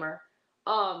huge gamer.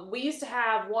 We used to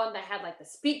have one that had like the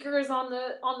speakers on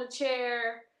the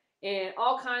chair and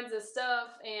all kinds of stuff,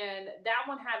 and that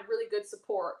one had really good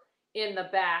support in the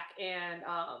back, and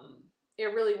it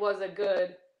really was a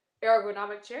good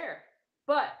ergonomic chair.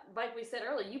 But like we said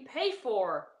earlier, you pay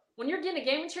for, when you're getting a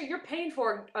gaming chair, you're paying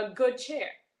for a good chair.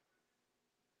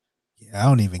 Yeah, I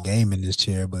don't even game in this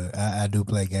chair, but I do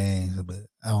play games, but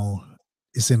I don't.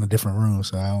 It's in a different room,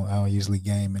 so I don't usually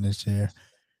game in this chair.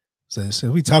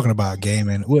 So we talking about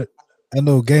gaming. What I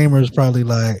know, gamers probably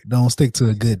like don't stick to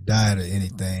a good diet or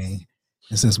anything.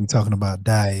 And since we talking about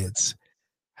diets,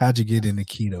 how'd you get into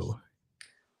keto?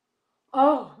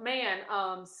 Oh man,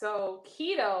 so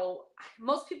keto,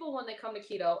 most people when they come to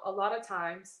keto, a lot of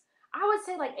times, I would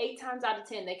say like 8 times out of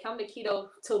 10, they come to keto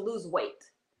to lose weight.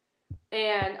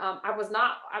 And I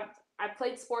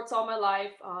played sports all my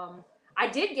life. I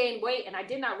did gain weight, and I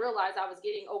did not realize I was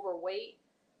getting overweight,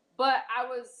 but I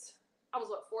was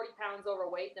what, 40 pounds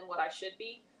overweight than what I should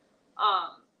be.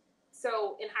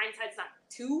 So in hindsight, it's not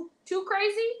too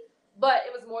crazy, but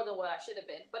it was more than what I should have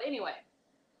been. But anyway,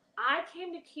 I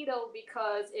came to keto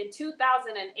because in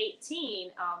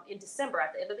 2018, in December,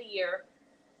 at the end of the year,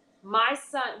 my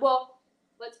son, well,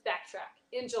 let's backtrack.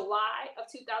 In July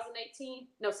of 2018,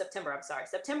 no, September, I'm sorry,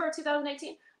 September of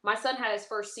 2018, my son had his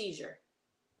first seizure.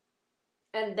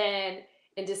 And then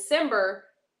in December,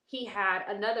 he had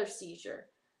another seizure.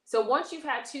 So once you've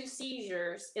had 2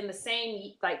 seizures in the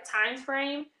same like time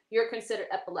frame, you're considered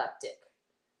epileptic.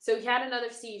 So he had another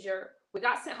seizure. We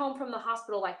got sent home from the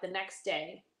hospital like the next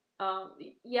day.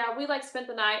 Yeah, we like spent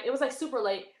the night. It was like super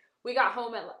late. We got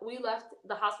home we left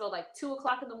the hospital like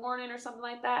 2:00 in the morning or something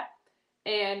like that,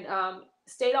 and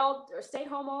stayed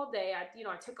home all day.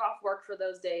 I took off work for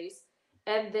those days,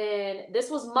 and then this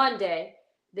was Monday.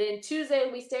 Then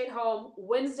Tuesday we stayed home.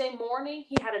 Wednesday morning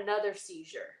he had another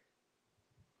seizure,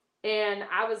 and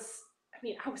I was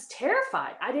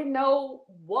terrified. I didn't know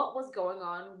what was going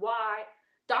on. Why?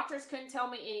 Doctors couldn't tell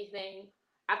me anything.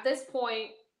 At this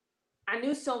point, I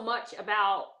knew so much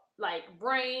about like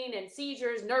brain and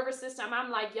seizures, nervous system. I'm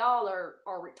like, y'all are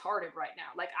retarded right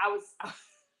now. Like I was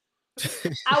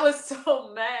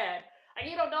so mad. Like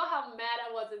you don't know how mad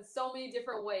I was in so many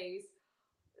different ways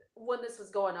when this was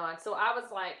going on. So I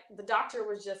was like, the doctor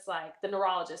was just like, the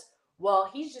neurologist, well,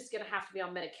 he's just going to have to be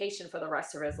on medication for the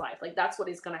rest of his life. Like that's what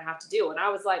he's going to have to do. And I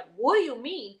was like, what do you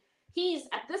mean?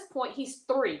 At this point, he's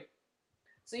 3.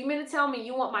 So you mean to tell me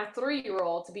you want my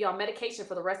 3-year-old to be on medication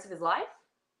for the rest of his life?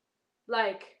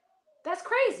 Like, that's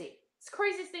crazy. It's the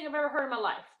craziest thing I've ever heard in my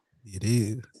life. It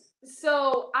is.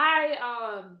 So I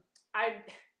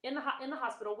in the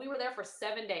hospital, we were there for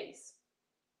 7 days.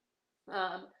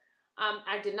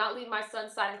 I did not leave my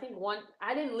son's side.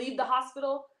 I didn't leave the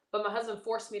hospital, but my husband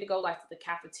forced me to go like to the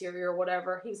cafeteria or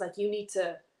whatever. He was like, you need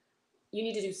to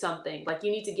do something. Like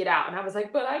you need to get out. And I was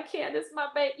like, but I can't. This is my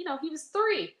baby. He was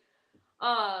 3.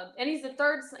 And he's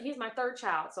my 3rd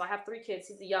child. So I have 3 kids.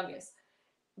 He's the youngest.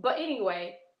 But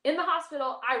anyway, in the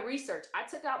hospital, I researched. I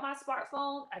took out my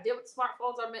smartphone. I did what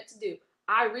smartphones are meant to do.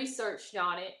 I researched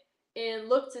on it and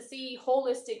looked to see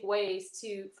holistic ways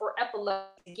for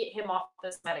epilepsy to get him off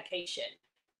this medication.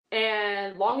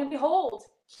 And long and behold,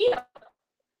 keto.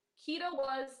 Keto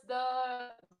was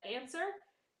the answer.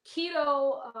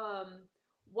 Keto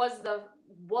was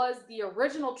the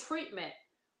original treatment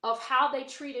of how they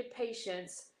treated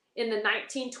patients in the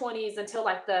 1920s until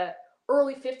like the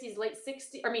early 50s, late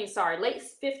 50s,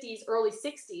 early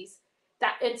 60s,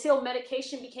 that until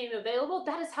medication became available,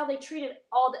 that is how they treated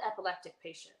all the epileptic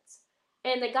patients.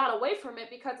 And they got away from it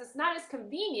because it's not as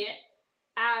convenient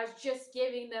as just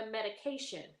giving them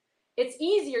medication. It's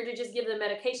easier to just give them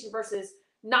medication versus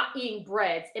not eating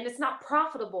breads. And it's not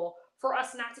profitable for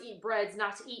us not to eat breads,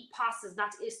 not to eat pastas,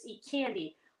 not to eat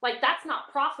candy. Like that's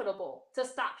not profitable to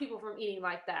stop people from eating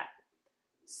like that.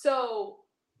 So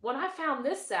when I found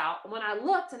this out, when I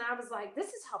looked and I was like, this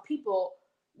is how people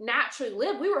naturally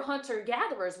live. We were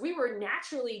hunter-gatherers. We were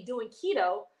naturally doing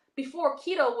keto before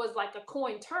keto was like a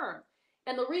coined term.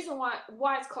 And the reason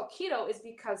why it's called keto is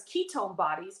because ketone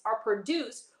bodies are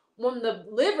produced when the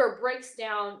liver breaks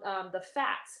down the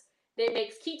fats. It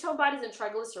makes ketone bodies and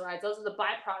triglycerides. Those are the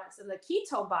byproducts. And the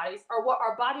ketone bodies are what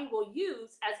our body will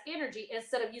use as energy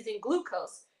instead of using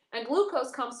glucose. And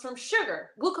glucose comes from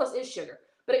sugar. Glucose is sugar,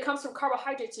 but it comes from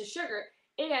carbohydrates and sugar.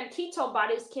 And ketone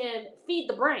bodies can feed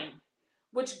the brain,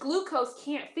 which glucose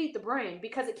can't feed the brain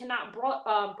because it cannot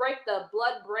break the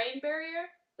blood-brain barrier.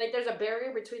 Like there's a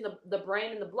barrier between the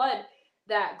brain and the blood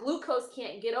that glucose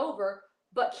can't get over,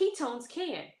 but ketones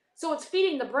can. So it's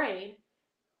feeding the brain,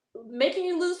 making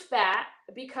you lose fat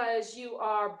because you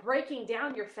are breaking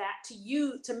down your fat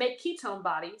to make ketone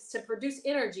bodies to produce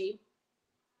energy.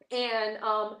 And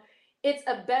it's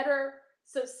a better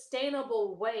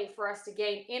sustainable way for us to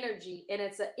gain energy, and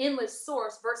it's an endless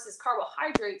source versus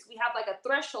carbohydrates. We have like a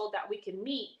threshold that we can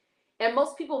meet, and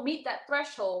most people meet that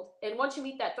threshold. And once you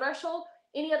meet that threshold,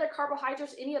 any other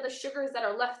carbohydrates, any other sugars that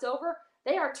are left over,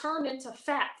 they are turned into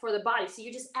fat for the body. So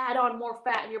you just add on more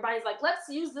fat, and your body's like, let's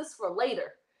use this for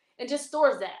later, and just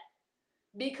stores that.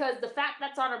 Because the fat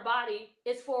that's on our body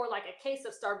is for like a case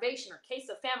of starvation or case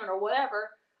of famine or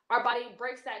whatever. Our body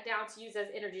breaks that down to use as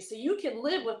energy. So you can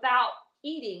live without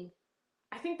eating.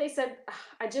 I think they said,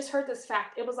 I just heard this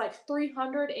fact, it was like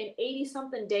 380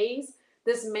 something days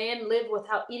this man lived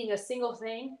without eating a single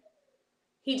thing.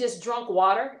 He just drank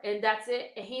water and that's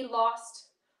it. And he lost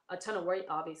a ton of weight,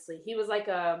 obviously. He was like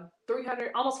a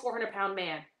 300, almost 400 pound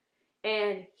man.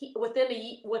 And within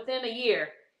a year,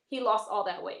 he lost all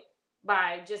that weight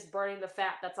by just burning the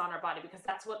fat that's on our body, because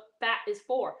that's what fat is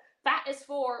for. Fat is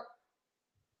for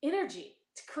energy,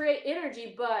 to create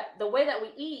energy, but the way that we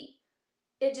eat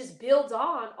it just builds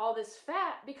on all this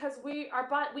fat because we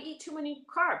eat too many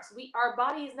carbs. Our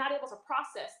body is not able to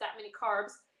process that many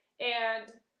carbs,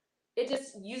 and it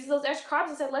just uses those extra carbs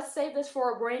and said, let's save this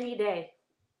for a rainy day,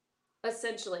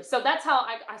 essentially. So that's how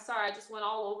I sorry, I just went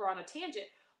all over on a tangent,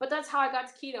 but that's how I got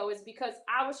to keto, is because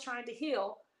I was trying to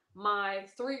heal my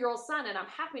 3-year-old son. And I'm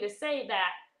happy to say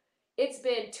that it's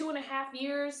been 2.5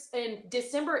 years. In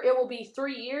December, it will be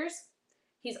 3 years.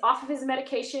 He's off of his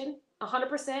medication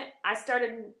 100%. I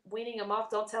started weaning him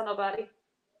off. Don't tell nobody.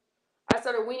 I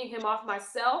started weaning him off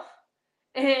myself.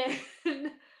 And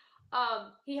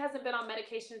he hasn't been on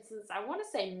medication since, I want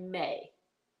to say, May.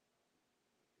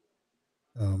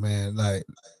 Oh man, like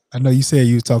I know you said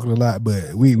you was talking a lot,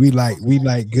 but we like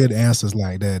good answers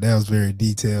like that. That was very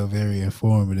detailed, very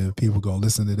informative. People gonna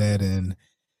listen to that, and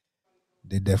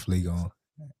they definitely gonna.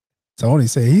 Tony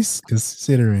said he's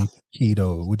considering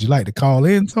keto. Would you like to call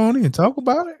in, Tony, and talk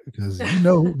about it? Because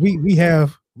we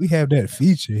have that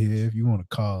feature here if you want to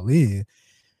call in.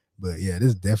 But yeah, this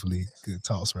is definitely good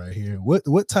talks right here.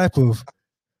 What type of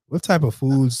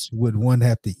foods would one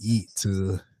have to eat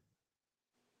to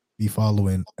be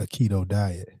following a keto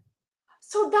diet?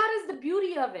 So that is the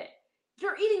beauty of it.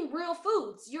 You're eating real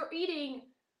foods. You're eating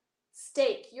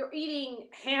steak. You're eating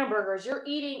hamburgers. You're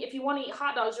eating, if you want to eat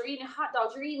hot dogs, you're eating hot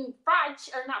dogs. You're eating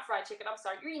not fried chicken. I'm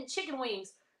sorry. You're eating chicken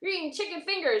wings. You're eating chicken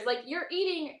fingers. Like, you're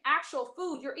eating actual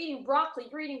food. You're eating broccoli.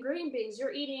 You're eating green beans.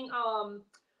 You're eating,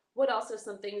 what else are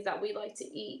some things that we like to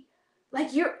eat?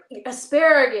 Like, you're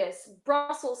asparagus,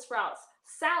 Brussels sprouts,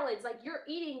 salads. Like, you're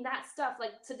eating that stuff.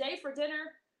 Like, today for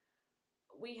dinner,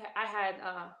 we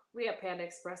had Panda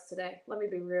Express today. Let me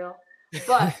be real.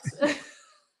 But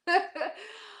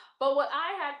but what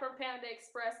I had from Panda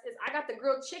Express is I got the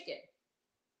grilled chicken.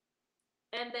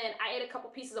 And then I ate a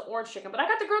couple pieces of orange chicken. But I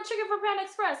got the grilled chicken from Panda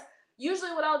Express. Usually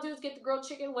what I'll do is get the grilled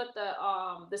chicken with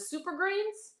the super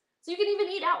greens. So you can even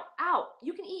eat out.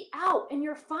 You can eat out and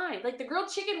you're fine. Like, the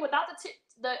grilled chicken without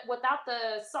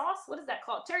the sauce, what is that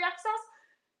called? Teriyaki sauce?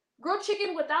 Grilled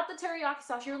chicken without the teriyaki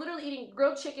sauce. You're literally eating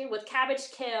grilled chicken with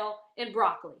cabbage, kale, and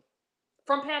broccoli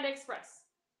from Panda Express.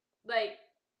 Like,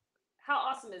 how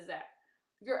awesome is that?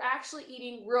 You're actually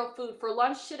eating real food. For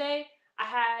lunch today, I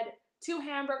had 2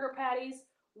 hamburger patties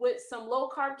with some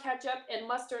low-carb ketchup and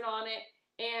mustard on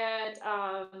it. And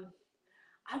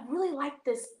I really like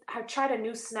this. I tried a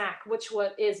new snack, which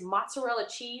is mozzarella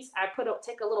cheese. I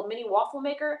take a little mini waffle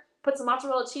maker, put some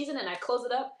mozzarella cheese in it, and I close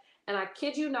it up. And I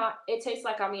kid you not, it tastes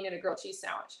like I'm eating a grilled cheese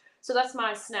sandwich. So that's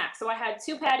my snack. So I had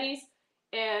 2 patties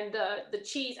and the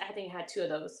cheese. I think I had 2 of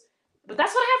those. But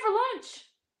that's what I had for lunch.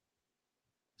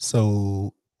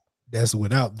 So that's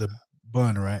without the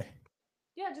bun, right?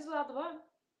 Yeah, just without the bun.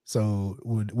 So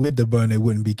with the bun, it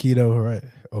wouldn't be keto, right?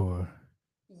 Or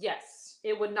yes,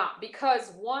 it would not,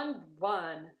 because one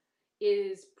bun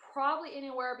is probably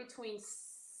anywhere between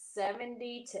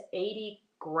 70 to 80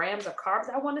 grams of carbs,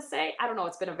 I want to say. I don't know.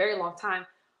 It's been a very long time.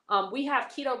 We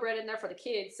have keto bread in there for the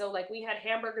kids. So, like, we had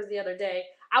hamburgers the other day.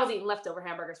 I was eating leftover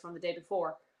hamburgers from the day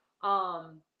before.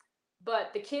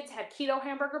 But the kids had keto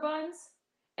hamburger buns,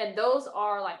 and those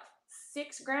are like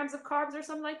 6 grams of carbs or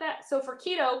something like that. So for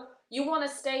keto, you want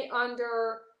to stay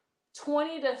under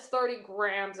 20 to 30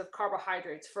 grams of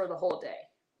carbohydrates for the whole day.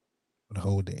 For the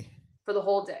whole day. For the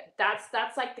whole day.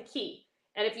 That's like the key.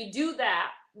 And if you do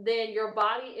that, then your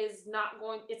body is not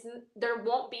going, there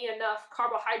won't be enough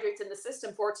carbohydrates in the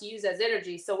system for it to use as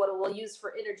energy. So what it will use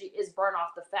for energy is burn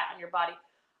off the fat in your body.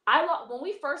 When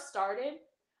we first started,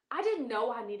 I didn't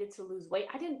know I needed to lose weight.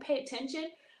 I didn't pay attention.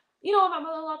 You know what my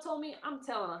mother-in-law told me? I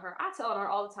tell her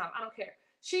all the time. I don't care.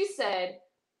 She said,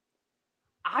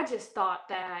 I just thought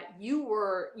that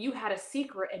you had a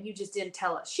secret and you just didn't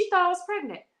tell us. She thought I was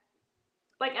pregnant.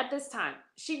 Like, at this time,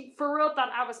 she for real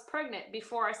thought I was pregnant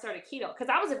before I started keto, because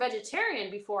I was a vegetarian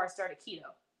before I started keto.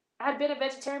 I had been a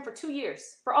vegetarian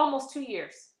for almost 2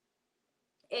 years.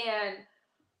 And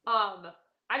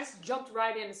I just jumped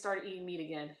right in and started eating meat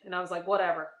again. And I was like,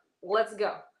 whatever, let's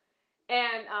go.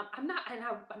 And I'm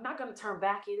not going to turn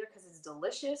back either, because it's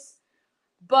delicious.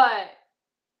 But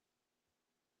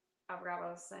I forgot what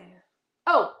I was saying.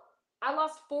 Oh, I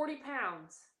lost 40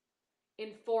 pounds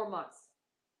in 4 months.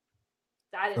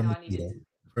 I didn't know I needed to.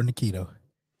 From the keto.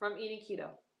 From eating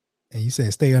keto. And you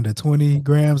said stay under 20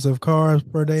 grams of carbs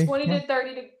per day? 20 to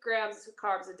 30 grams of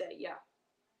carbs a day, yeah.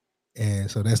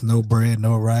 And so that's no bread,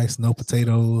 no rice, no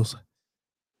potatoes.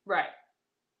 Right.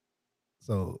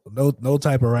 So no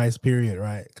type of rice, period,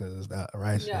 right? Because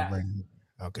rice yeah.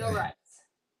 Okay. No rice.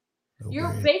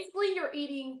 You're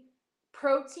eating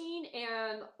protein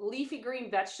and leafy green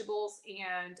vegetables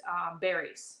and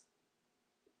berries.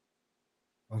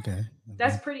 Okay.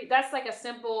 That's like a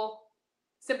simple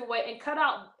simple way, and cut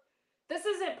out. This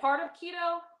isn't part of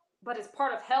keto, but it's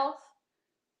part of health.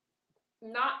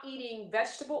 Not eating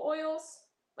vegetable oils,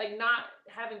 like not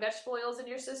having vegetable oils in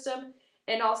your system,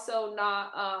 and also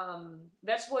not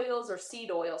vegetable oils or seed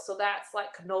oil. So that's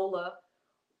like canola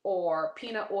or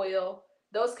peanut oil.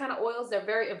 Those kind of oils, they're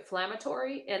very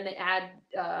inflammatory, and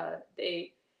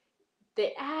they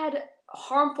add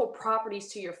harmful properties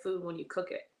to your food when you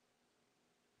cook it.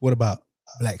 What about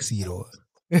black seed oil?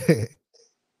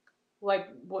 Like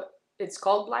what? It's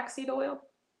called black seed oil?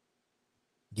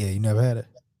 Yeah, you never had it?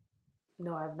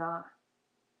 No, I've not.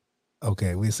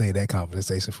 Okay, we'll save that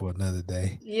conversation for another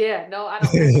day. Yeah, no, I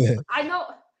don't. I know.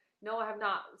 No, I have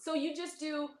not. So you just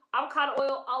do avocado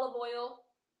oil, olive oil,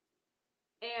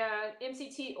 and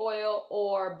MCT oil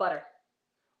or butter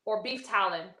or beef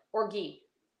talon or ghee.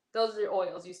 Those are your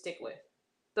oils you stick with.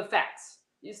 The fats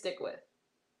you stick with.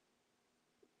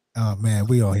 Oh man,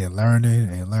 we on here learning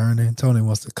and learning. Tony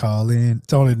wants to call in.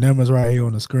 Tony number's right here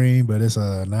on the screen, but it's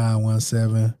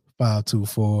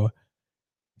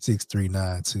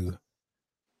 917-524-6392.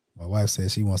 My wife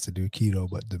says she wants to do keto,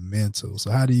 but the mental.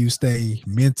 So how do you stay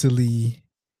mentally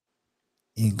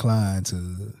inclined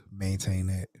to maintain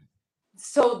that?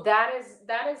 So that is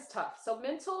tough. So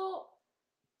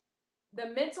the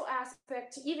mental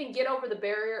aspect, to even get over the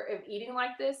barrier of eating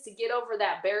like this, to get over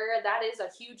that barrier, that is a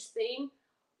huge thing.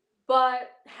 But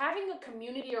having a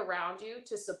community around you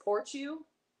to support you,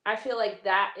 I feel like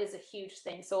that is a huge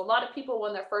thing. So a lot of people,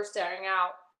 when they're first starting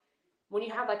out, when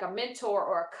you have like a mentor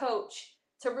or a coach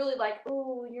to really like,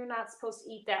 oh, you're not supposed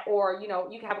to eat that, or you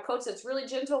can have a coach that's really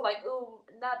gentle, like, oh,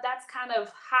 that's kind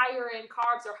of higher in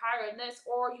carbs or higher in this,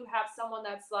 or you have someone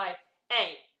that's like,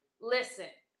 hey, listen,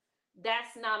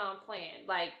 that's not on plan.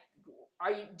 Like,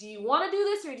 do you want to do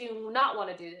this or do you not want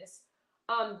to do this?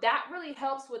 That really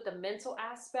helps with the mental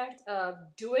aspect of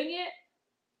doing it.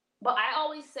 But I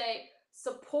always say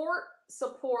support.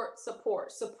 Support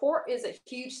is a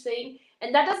huge thing.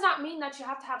 And that does not mean that you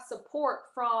have to have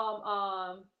support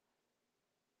from,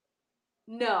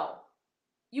 no.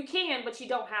 You can, but you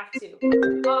don't have to.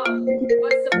 But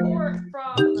support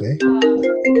from, it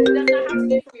does not have to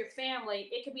be from your family.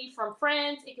 It could be from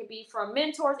friends. It could be from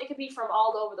mentors. It could be from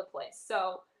all over the place.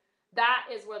 So that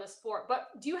is where the support.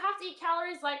 But do you have to eat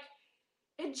calories? Like,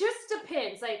 it just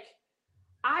depends. Like,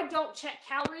 I don't check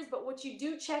calories, but what you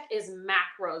do check is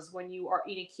macros when you are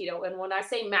eating keto. And when I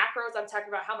say macros, I'm talking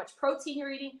about how much protein you're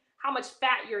eating, how much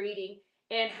fat you're eating,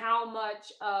 and how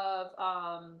much of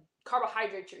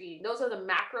carbohydrates you're eating. Those are the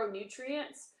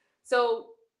macronutrients.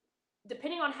 So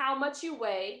depending on how much you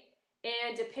weigh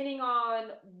and depending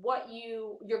on what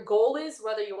your goal is,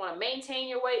 whether you want to maintain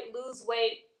your weight, lose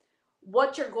weight,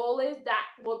 what your goal is, that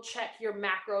will check your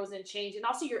macros and change. And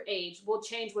also your age will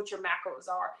change what your macros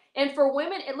are. And for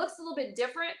women, it looks a little bit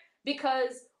different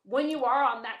because when you are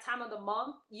on that time of the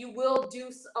month, you will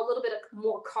do a little bit of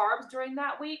more carbs during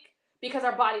that week because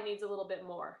our body needs a little bit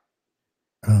more.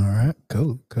 All right,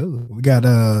 cool. We got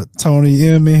Tony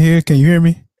M in here. Can you hear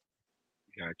me?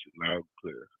 Got you loud and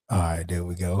clear. All right, there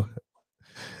we go.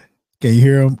 Can you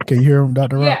hear him,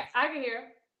 Dr. Rock? Yeah, I can hear.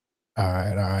 All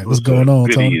right. What's going on,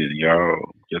 Good Tony? evening, y'all.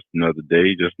 Just another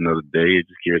day. Just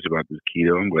curious about this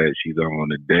keto. I'm glad she's on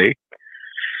today.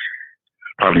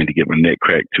 Probably need to get my neck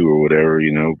cracked too, or whatever,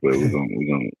 but we're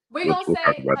gonna say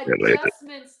talk about that later.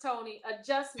 Adjustments, Tony.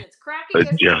 Adjustments.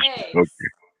 Cracking just eggs.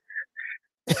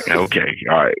 Okay.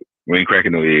 All right. We ain't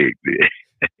cracking no eggs.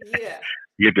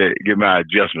 Yeah. Get my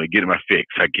adjustment. Get my fix.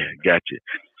 I got you.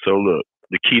 So look,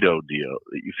 the keto deal.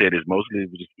 You said it's mostly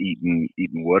just eating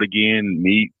what again?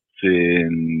 Meats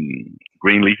and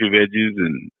green leafy veggies,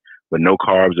 but no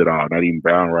carbs at all. Not even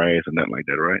brown rice or nothing like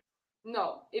that, right?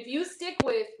 No. If you stick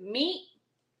with meat,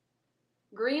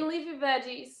 green leafy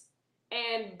veggies,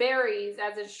 and berries,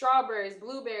 as in strawberries,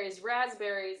 blueberries,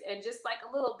 raspberries, and just like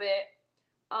a little bit,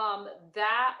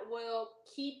 that will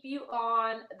keep you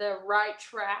on the right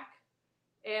track.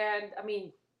 And I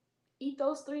mean, eat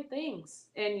those 3 things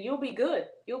and you'll be good.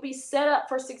 You'll be set up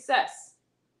for success.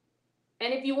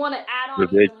 And if you want to add on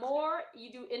even more,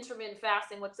 you do intermittent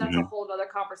fasting, which that's a whole other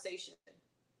conversation.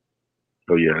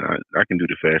 Oh yeah, I can do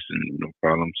the fasting, no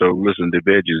problem. So listen, the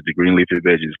green leafy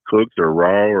veggies, cooked or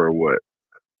raw or what?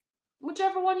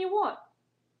 Whichever one you want.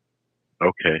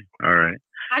 Okay, all right.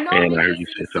 I know I heard you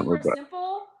say something about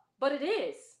simple, but it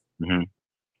is. Mm-hmm.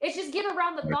 It's just getting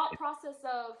around the thought process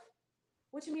of,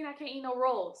 what you mean I can't eat no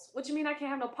rolls? What you mean I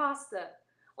can't have no pasta?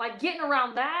 Like, getting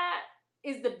around that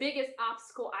is the biggest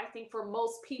obstacle, I think, for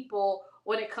most people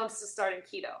when it comes to starting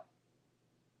keto.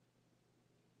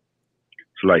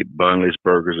 It's like bunless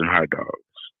burgers and hot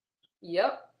dogs.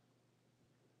 Yep.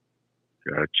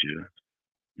 Gotcha.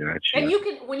 Gotcha. And you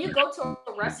can, when you go to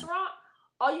a restaurant,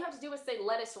 all you have to do is say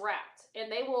lettuce wrapped,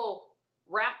 and they will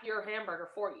wrap your hamburger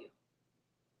for you.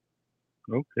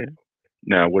 Okay.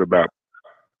 Now, what about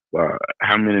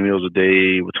how many meals a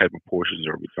day? What type of portions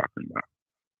are we talking about?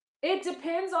 It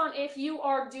depends on if you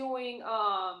are doing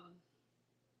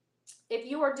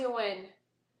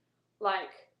like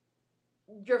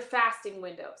your fasting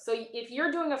window. So if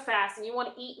you're doing a fast and you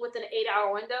want to eat within an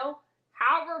 8-hour window,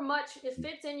 however much it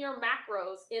fits in your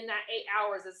macros in that 8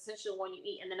 hours is essentially when you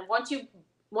eat. And then once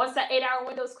that 8-hour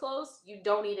window is closed, you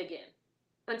don't eat again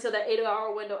until that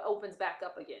 8-hour window opens back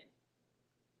up again.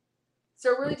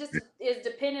 So it really just is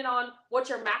dependent on what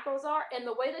your macros are. And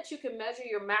the way that you can measure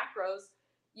your macros,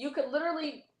 you could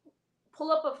literally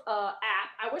pull up an app.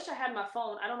 I wish I had my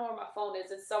phone. I don't know where my phone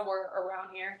is. It's somewhere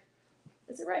around here.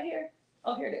 Is it right here?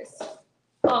 Oh, here it is.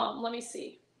 Let me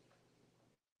see.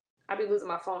 I be losing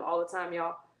my phone all the time,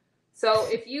 y'all. So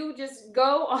if you just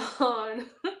go on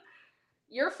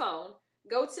your phone,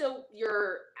 go to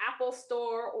your Apple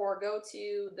store or go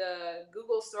to the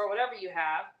Google store, whatever you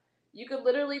have, you could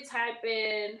literally type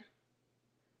in,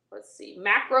 let's see,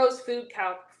 macros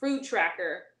food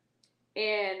tracker,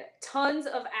 and tons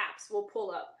of apps will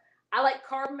pull up. I like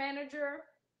Carb Manager.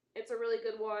 It's a really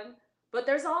good one. But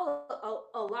there's a lot.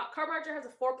 Carb Manager has a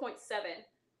 4.7.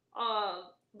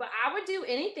 But I would do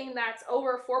anything that's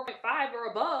over 4.5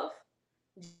 or above.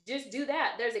 Just do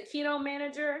that. There's a Keto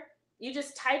Manager. You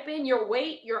just type in your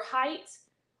weight, your height,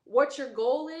 what your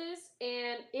goal is,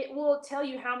 and it will tell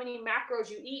you how many macros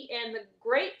you eat. And the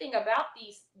great thing about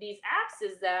these apps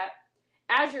is that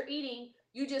as you're eating,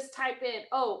 you just type in,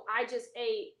 oh, I just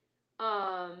ate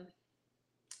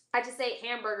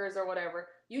hamburgers or whatever.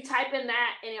 You type in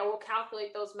that and it will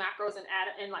calculate those macros and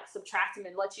add and like subtract them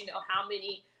and let you know how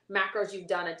many macros you've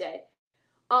done a day.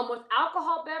 With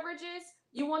alcohol beverages,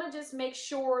 you want to just make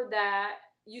sure that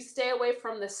you stay away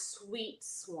from the sweet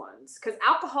ones, because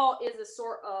alcohol is a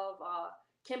sort of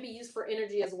can be used for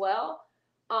energy as well.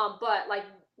 But like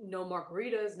no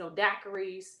margaritas, no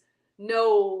daiquiris,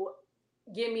 no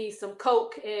give me some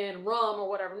Coke and rum or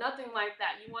whatever, nothing like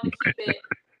that. You want to keep it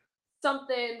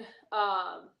something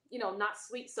not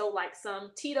sweet. So like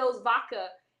some Tito's vodka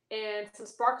and some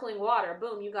sparkling water,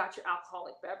 boom, you got your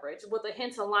alcoholic beverage with a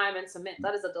hint of lime and some mint.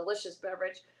 That is a delicious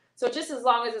beverage. So just as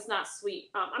long as it's not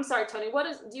sweet. I'm sorry, Tony, what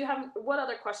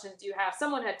other questions do you have?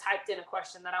 Someone had typed in a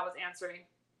question that I was answering.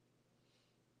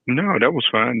 No, that was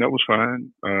fine.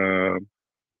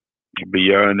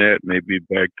 Beyond that, maybe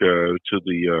back to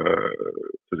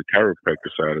the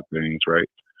chiropractor side of things, right?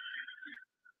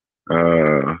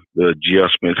 The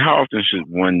adjustments. How often should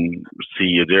one see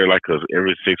you? There like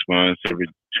every 6 months, every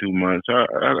 2 months? How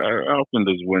often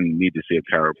does one need to see a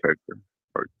chiropractor?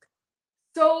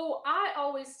 So I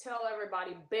always tell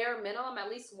everybody bare minimum at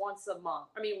least once a month.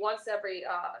 I mean, once every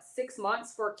 6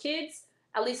 months. For kids,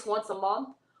 at least once a month.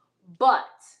 But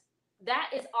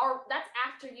that's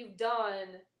after you've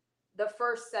done the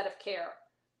first set of care.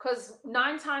 Because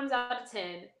 9 times out of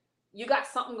 10, you got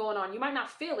something going on. You might not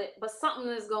feel it, but something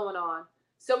is going on.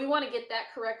 So we want to get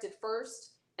that corrected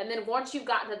first. And then once you've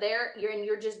gotten to there,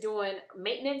 you're just doing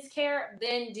maintenance care,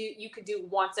 then you could do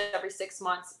once every 6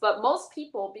 months. But most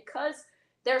people, because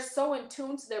they're so in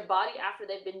tune to their body after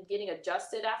they've been getting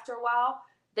adjusted after a while,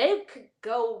 they could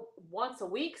go once a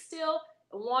week still,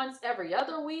 once every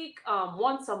other week,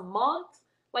 once a month.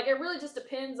 Like it really just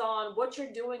depends on what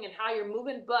you're doing and how you're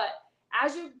moving. But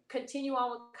as you continue on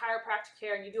with chiropractic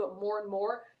care and you do it more and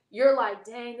more, you're like,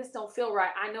 dang, this don't feel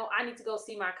right. I know I need to go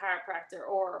see my chiropractor,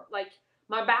 or like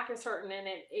my back is hurting and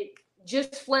it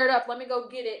just flared up. Let me go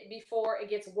get it before it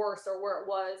gets worse or where it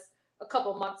was a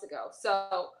couple months ago.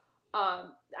 So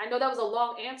I know that was a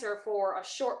long answer for a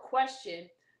short question,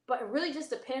 but it really just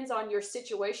depends on your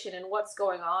situation and what's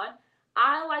going on.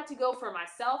 I like to go for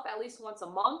myself at least once a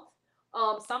month.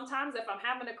 Sometimes if I'm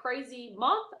having a crazy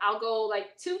month, I'll go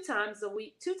like 2 times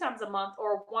a month,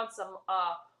 or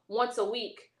once a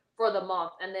week for the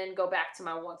month, and then go back to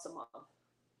my once a month.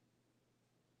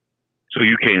 So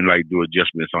you can't like do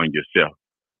adjustments on yourself?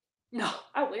 No,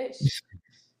 I wish.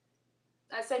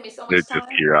 That saved me so much time.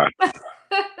 Just curiosity.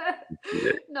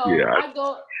 No, yeah. I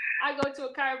go to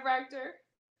a chiropractor.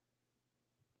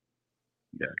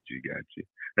 Got you.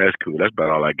 That's cool. That's about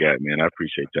all I got, man. I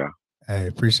appreciate y'all. I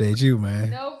appreciate you,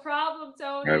 man. No problem,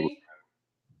 Tony. Right.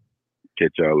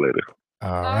 Catch y'all later.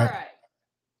 All right.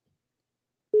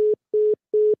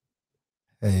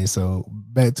 Hey, so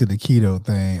back to the keto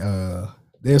thing.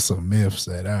 There's some myths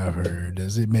that I've heard.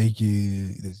 Does it make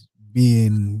you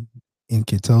being in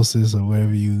ketosis or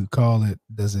whatever you call it?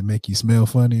 Does it make you smell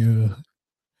funny?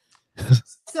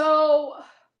 So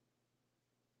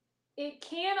It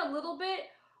can a little bit,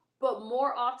 but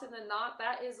more often than not,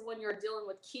 that is when you're dealing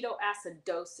with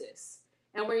ketoacidosis.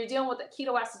 And when you're dealing with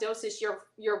ketoacidosis,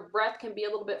 your breath can be a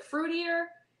little bit fruitier,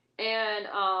 and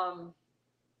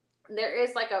there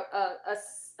is like a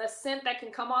scent that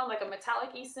can come on, like a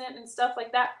metallic-y scent and stuff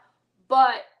like that.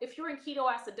 But if you're in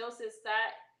ketoacidosis,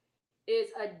 that is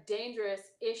a dangerous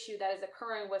issue that is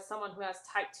occurring with someone who has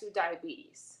type 2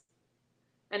 diabetes.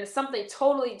 And it's something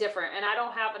totally different. And I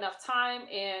don't have enough time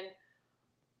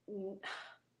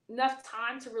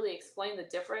to really explain the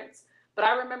difference. But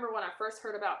I remember when I first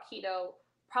heard about keto,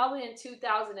 probably in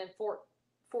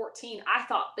 2014, I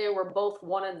thought they were both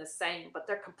one and the same, but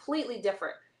they're completely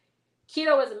different.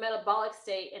 Keto is a metabolic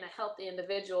state in a healthy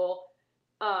individual.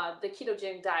 The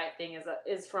ketogenic diet thing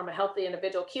is from a healthy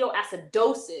individual.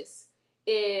 Ketoacidosis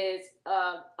is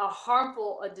a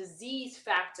disease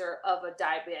factor of a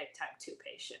diabetic type 2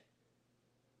 patient.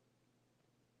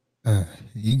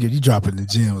 You dropping the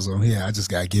gems on here. I just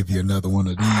gotta give you another one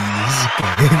of these.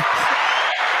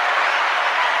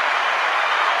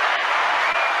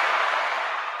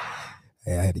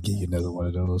 Hey, I had to give you another one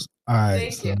of those. All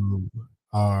right, so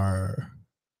are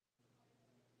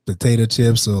potato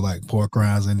chips or like pork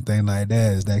rinds, anything like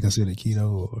that, is that considered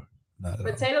keto or not?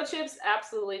 Potato chips,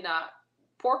 absolutely not.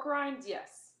 Pork rinds,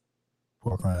 yes.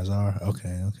 Pork rinds are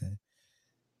okay.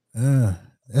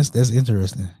 That's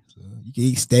interesting. So you can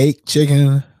eat steak,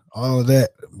 chicken, all of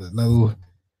that, but no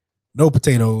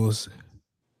potatoes.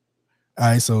 All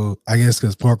right, so I guess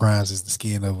because pork rinds is the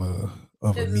skin of a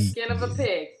meat. The skin of a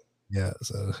pig. Yeah.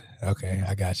 So okay,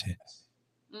 I got you.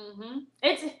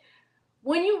 It's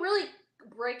when you really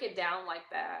break it down like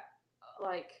that,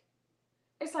 like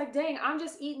it's like, dang, I'm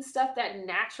just eating stuff that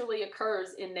naturally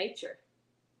occurs in nature.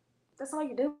 That's all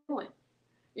you're doing.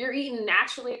 You're eating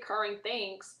naturally occurring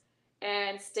things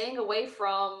and staying away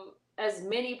from as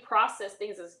many processed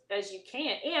things as you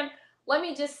can. And let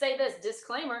me just say this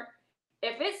disclaimer.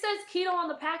 If it says keto on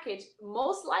the package,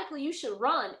 most likely you should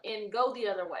run and go the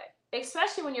other way,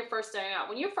 especially when you're first starting out.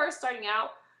 When you're first starting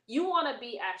out, you want to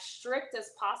be as strict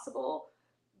as possible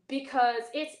because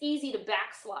it's easy to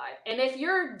backslide. And if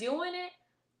you're doing it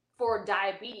for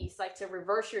diabetes, like to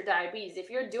reverse your diabetes, if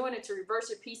you're doing it to reverse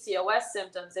your PCOS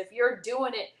symptoms, if you're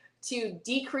doing it to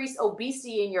decrease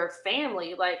obesity in your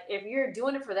family, like if you're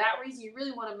doing it for that reason, you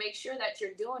really want to make sure that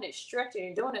you're doing it strict and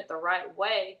you're doing it the right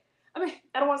way. I mean,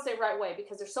 I don't want to say right way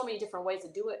because there's so many different ways to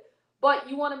do it, but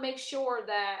you want to make sure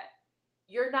that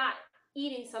you're not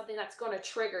eating something that's going to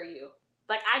trigger you.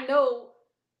 Like I know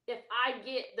if I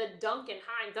get the Duncan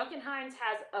Hines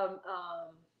has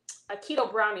a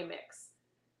keto brownie mix.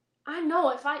 I know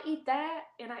if I eat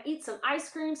that and I eat some ice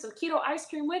cream, some keto ice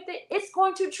cream with it, it's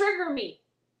going to trigger me.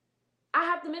 I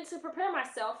have to mentally prepare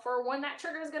myself for when that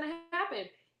trigger is going to happen.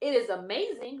 It is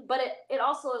amazing, but it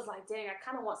also is like, dang, I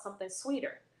kind of want something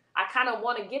sweeter. I kind of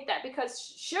want to get that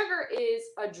because sugar is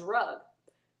a drug.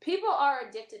 People are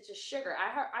addicted to sugar.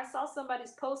 I saw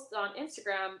somebody's post on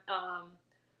Instagram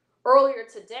earlier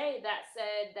today that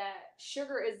said that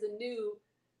sugar is the new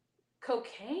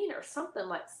cocaine or something,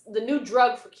 like the new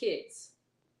drug for kids.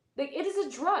 Like, it is a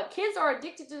drug. Kids are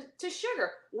addicted to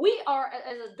sugar. We are,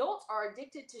 as adults, are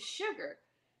addicted to sugar.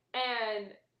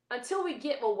 And until we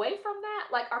get away from that,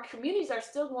 like our communities are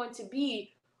still going to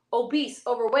be obese,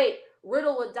 overweight,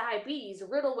 riddled with diabetes,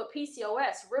 riddled with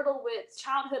PCOS, riddled with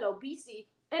childhood obesity.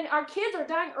 And our kids are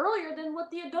dying earlier than what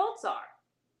the adults are.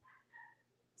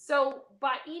 So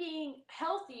by eating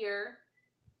healthier,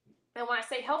 and when I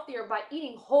say healthier, by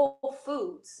eating whole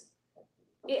foods,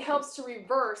 it helps to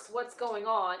reverse what's going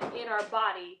on in our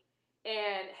body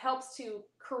and helps to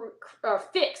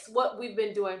fix what we've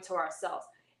been doing to ourselves.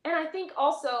 And I think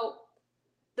also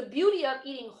the beauty of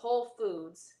eating whole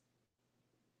foods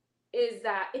is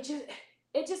that it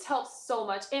just helps so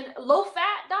much. And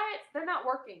low-fat diets, they're not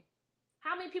working.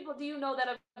 How many people do you know that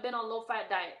have been on low-fat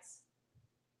diets?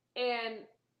 And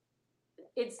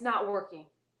it's not working.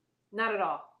 Not at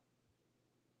all.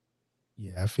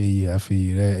 Yeah, I feel you.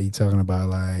 That you talking about,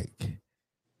 like,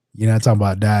 you're not talking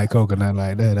about Diet Coke or nothing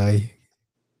like that, are you?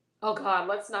 Oh God,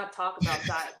 let's not talk about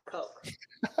Diet Coke.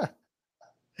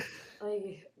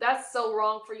 Like, that's so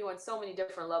wrong for you on so many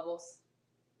different levels.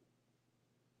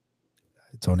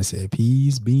 Tony said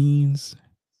peas, beans.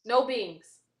 No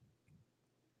beans.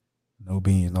 No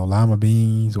beans, no lima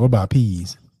beans. What about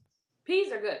peas?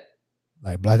 Peas are good.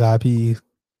 Like black eyed peas?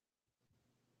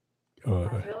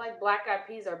 I feel like black eyed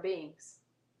peas are beans.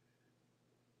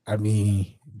 I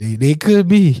mean, they could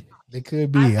be. They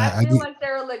could be. I feel like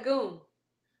they're a legume.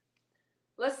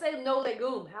 Let's say no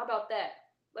legume. How about that?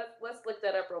 Let's look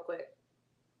that up real quick.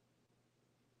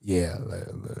 Yeah,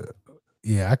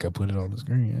 Yeah, I could put it on the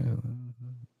screen.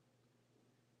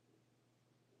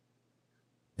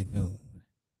 Legume.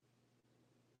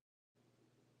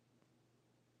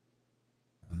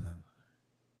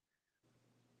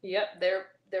 Yep, they're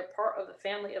part of the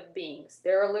family of beans.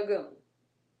 They're a legume.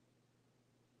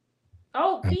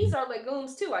 Oh, peas are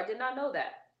legumes too. I did not know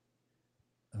that.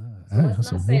 So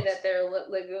let's not say that they're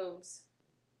legumes.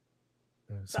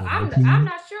 So I'm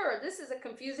not sure. This is a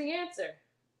confusing answer.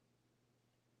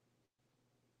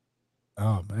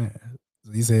 Oh man,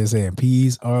 he saying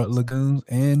peas are legumes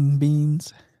and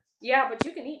beans. Yeah, but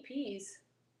you can eat peas.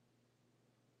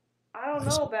 I don't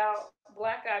know about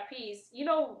black-eyed peas. You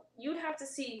know, you'd have to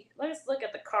see. Let's look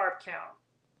at the carb count.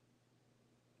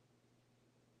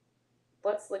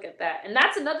 Let's look at that. And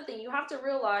that's another thing you have to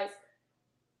realize.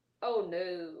 Oh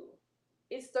no,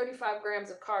 it's 35 grams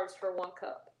of carbs per 1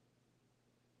 cup.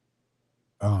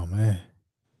 Oh man,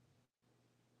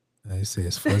 they say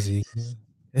it's fuzzy.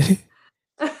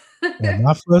 Am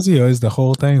I fuzzy or is the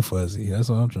whole thing fuzzy? That's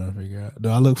what I'm trying to figure out. Do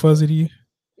I look fuzzy to you?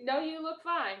 No, you look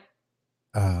fine.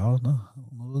 I don't know. I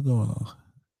don't know what's going on.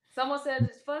 Someone said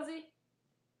it's fuzzy.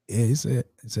 Yeah, he said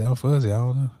I'm fuzzy. I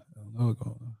don't know. I don't know what's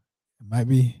going on. It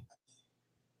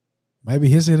might be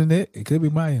his internet. It could be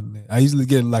my internet. I usually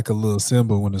get like a little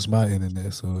symbol when it's my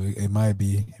internet, so it might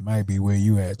be where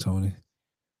you at, Tony.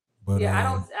 But yeah, I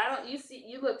don't.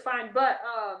 You look fine, but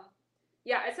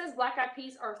yeah, it says black-eyed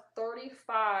peas are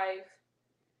 35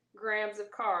 grams of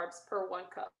carbs per 1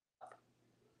 cup.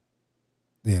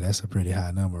 Yeah, that's a pretty high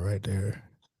number right there.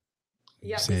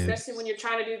 Yeah, especially when you're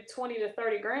trying to do 20 to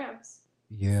 30 grams.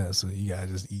 Yeah, so you gotta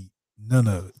just eat none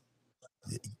of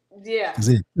it. Yeah, because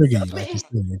it's tricky, so, like you said,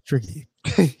 it's tricky.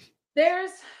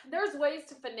 there's ways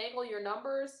to finagle your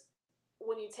numbers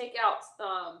when you take out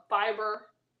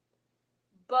fiber,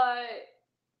 but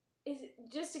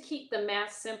just to keep the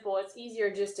math simple, it's easier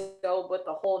just to go with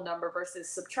the whole number versus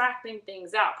subtracting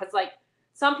things out. Because like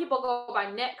some people go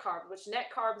by net carbs, which net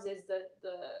carbs is the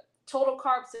total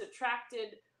carbs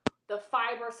subtracted the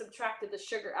fiber subtracted the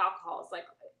sugar alcohols. Like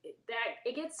that,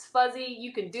 it gets fuzzy.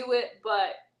 You can do it,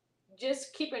 but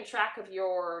just keeping track of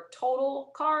your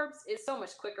total carbs is so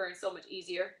much quicker and so much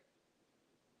easier.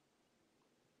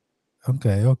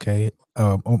 Okay.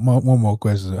 One more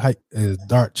question. Is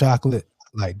dark chocolate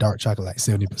like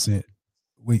 70%?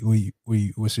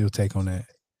 What's your take on that?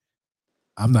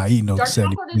 I'm not eating no dark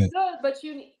 70%. Chocolate is good, but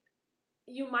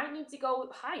you might need to go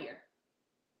higher.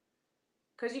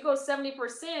 Because you go 70%,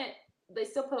 they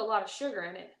still put a lot of sugar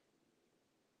in it.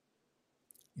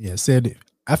 Yeah, 70.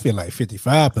 I feel like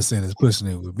 55% is pushing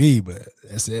it with me, but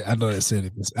that's it. I know that's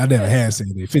 70%. I never had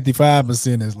 70.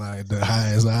 55% is like the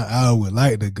highest I would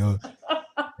like to go.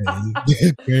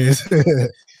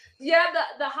 Yeah,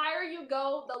 the higher you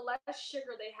go, the less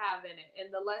sugar they have in it,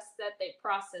 and the less that they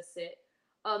process it.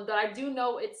 But I do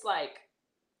know it's like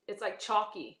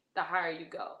chalky the higher you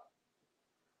go.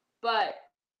 But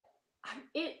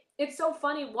it's so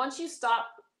funny once you stop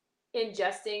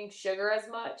ingesting sugar as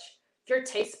much, your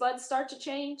taste buds start to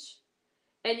change,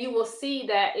 and you will see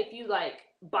that if you like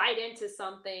bite into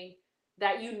something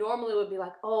that you normally would be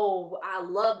like, oh, I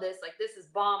love this, like this is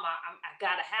bomb, I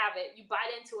gotta have it. You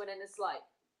bite into it and it's like,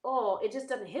 oh, it just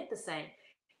doesn't hit the same.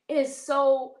 It is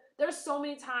so, there's so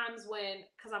many times when,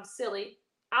 because I'm silly,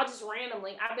 I'll just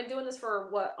randomly, I've been doing this for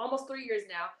what, almost 3 years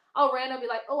now. I'll randomly be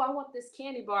like, oh, I want this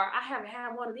candy bar. I haven't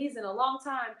had one of these in a long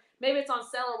time. Maybe it's on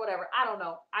sale or whatever. I don't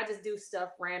know. I just do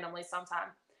stuff randomly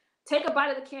sometimes. Take a bite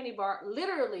of the candy bar.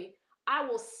 Literally, I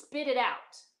will spit it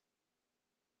out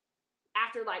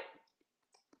after like,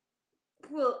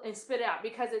 and spit it out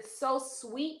because it's so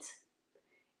sweet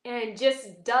and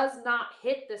just does not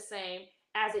hit the same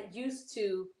as it used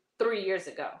to 3 years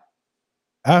ago.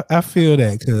 I feel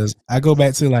that because I go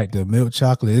back to like the milk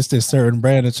chocolate. It's this certain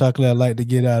brand of chocolate I like to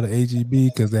get out of HEB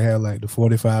because they have like the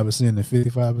 45% and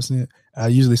 55%. I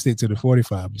usually stick to the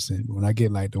 45%. When I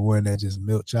get like the one that's just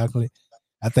milk chocolate,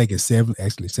 I think it's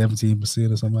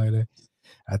 17% or something like that.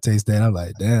 I taste that, I'm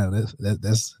like, damn,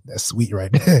 that's sweet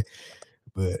right there.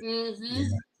 But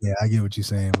yeah, I get what you're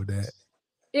saying with that.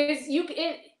 You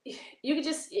can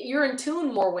just, you're in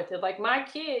tune more with it. Like my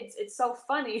kids, it's so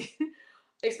funny.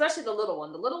 Especially the little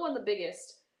one, the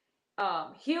biggest,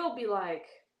 he'll be like,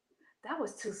 that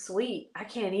was too sweet. I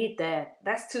can't eat that.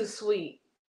 That's too sweet.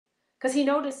 Because he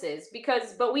notices.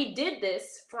 But we did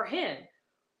this for him.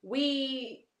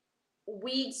 We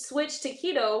switched to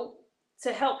keto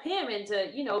to help him and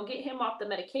to, get him off the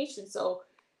medication. So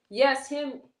yes,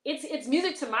 it's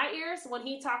music to my ears when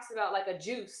he talks about like a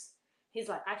juice. He's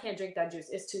like, I can't drink that juice.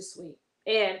 It's too sweet.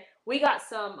 And we got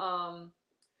some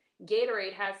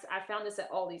Gatorade I found this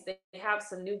at Aldi's. They have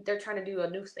some they're trying to do a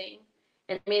new thing.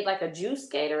 and made like a juice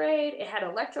Gatorade. It had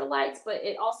electrolytes, but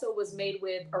it also was made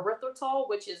with erythritol,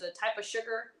 which is a type of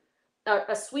sugar,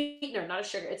 a sweetener, not a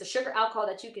sugar. It's a sugar alcohol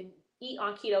that you can eat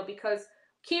on keto, because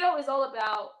keto is all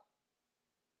about.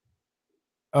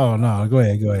 Oh no, go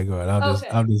ahead.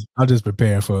 I'm just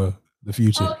preparing for the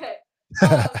future. Okay.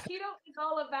 Keto is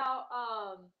all about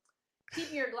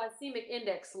keeping your glycemic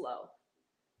index low.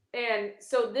 And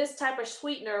so this type of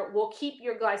sweetener will keep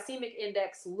your glycemic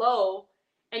index low,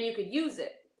 and you could use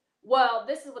it. Well,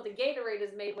 this is what the Gatorade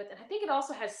is made with, and I think it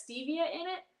also has stevia in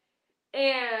it.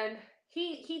 And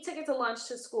he took it to lunch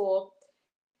to school.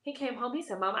 He came home. He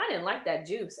said, "Mom, I didn't like that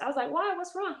juice." I was like, "Why?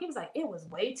 What's wrong?" He was like, "It was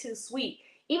way too sweet.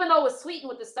 Even though it was sweetened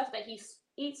with the stuff that he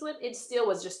eats with, it still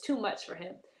was just too much for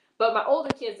him." But my older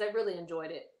kids, they really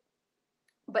enjoyed it.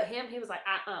 But him, he was like,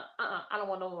 I don't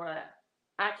want no more of that.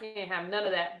 I can't have none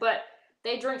of that. But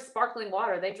they drink sparkling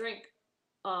water. They drink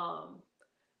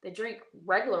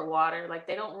regular water. Like,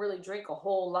 they don't really drink a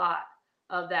whole lot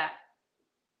of that.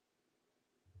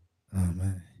 Oh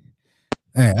man.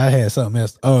 Man, I had something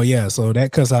else. Oh yeah, so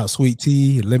that cuts out sweet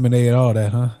tea, lemonade, all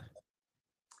that, huh?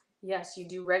 Yes, you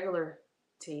do regular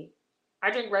tea. I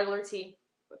drink regular tea.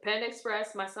 But Panda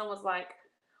Express, my son was like,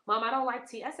 "Mom, I don't like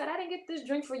tea." I said, "I didn't get this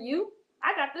drink for you.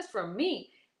 I got this for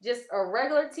me. Just a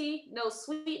regular tea, no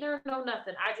sweetener, no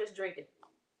nothing. I just drink it.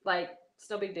 Like, it's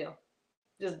no big deal.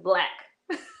 Just black."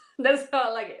 That's how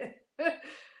I like it.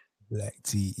 Black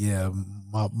tea, yeah.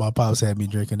 My pops had me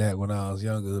drinking that when I was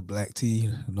younger. Black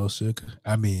tea, no sugar.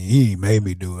 I mean, he made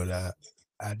me do it.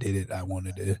 I did it. I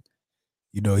wanted to.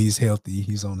 He's healthy.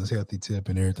 He's on his healthy tip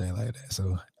and everything like that.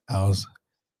 So I was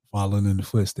following in the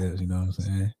footsteps. You know what I'm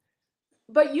saying?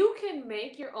 But you can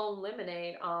make your own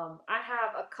lemonade. I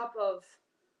have a cup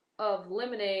of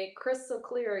lemonade, crystal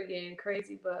clear again,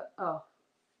 crazy, but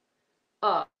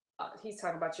he's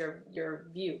talking about your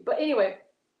view. But anyway,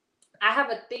 I have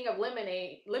a thing of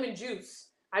lemon juice.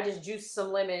 I just juice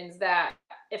some lemons that,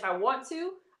 if I want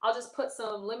to, I'll just put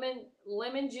some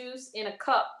lemon juice in a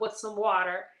cup with some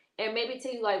water, and maybe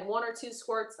take like 1 or 2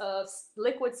 squirts of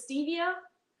liquid stevia,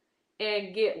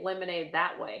 and get lemonade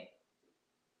that way.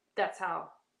 That's how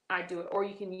I do it. Or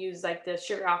you can use like the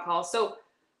sugar alcohol. So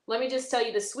let me just tell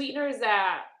you, the sweeteners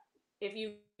that, if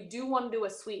you do want to do a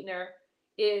sweetener,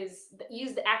 is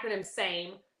use the acronym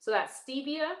SAME. So that's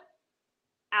stevia,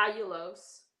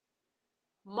 allulose,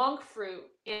 monk fruit,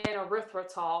 and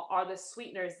erythritol are the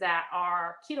sweeteners that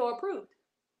are keto approved.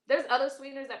 There's other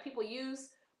sweeteners that people use,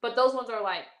 but those ones are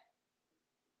like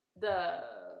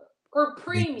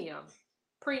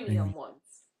premium ones.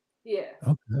 Yeah.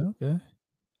 Okay.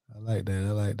 I like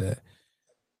that.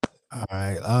 All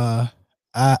right.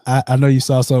 I know you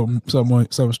saw something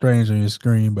strange on your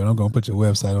screen, but I'm gonna put your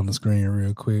website on the screen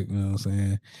real quick. You know what I'm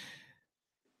saying?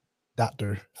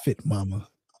 Dr. Fit Mama.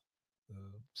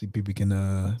 See, people can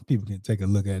take a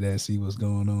look at that, see what's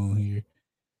going on here.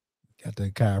 Got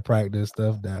the chiropractor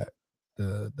stuff,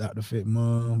 the Dr. Fit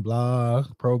Mom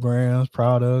blog, programs,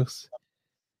 products,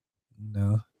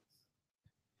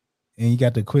 and you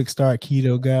got the quick start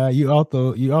keto guide. You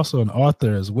also an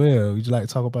author as well. Would you like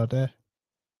to talk about that?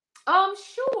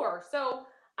 Sure. So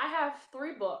I have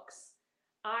 3 books.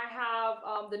 I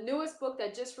have the newest book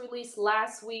that just released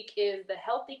last week is The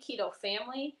Healthy Keto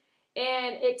Family.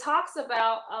 And it talks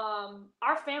about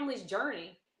our family's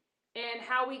journey and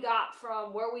how we got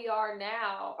from where we are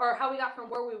now, or how we got from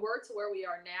where we were to where we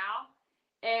are now.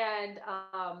 And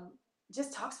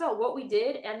just talks about what we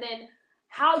did, and then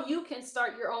how you can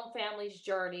start your own family's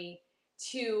journey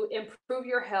to improve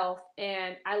your health.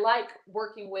 And I love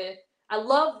working with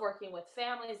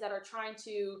families that are trying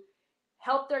to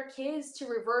help their kids to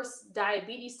reverse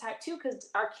diabetes type 2, because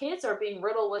our kids are being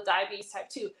riddled with diabetes type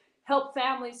 2. Help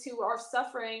families who are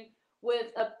suffering with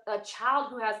a child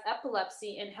who has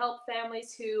epilepsy, and help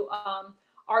families who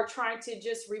are trying to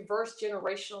just reverse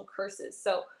generational curses.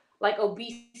 So like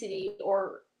obesity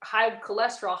or high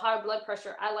cholesterol, high blood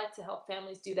pressure, I like to help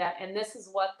families do that. And this is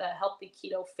what the Healthy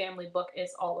Keto Family book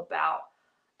is all about.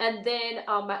 And then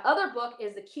my other book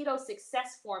is the Keto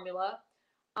Success Formula.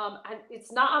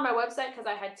 It's not on my website because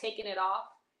I had taken it off,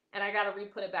 and I got to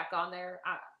re-put it back on there.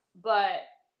 But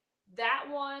that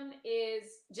one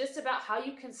is just about how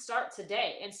you can start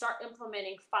today and start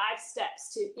implementing 5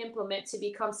 steps to implement to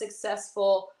become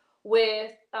successful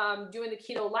with doing the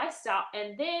keto lifestyle.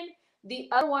 And then the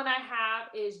other one I have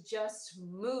is Just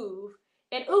Move.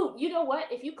 And you know what?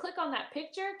 If you click on that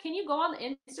picture, can you go on the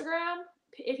Instagram?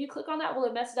 If you click on that, will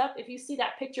it mess it up? If you see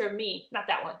that picture of me, not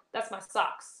that one, that's my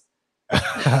socks. The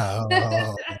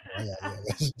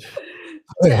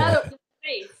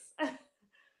face.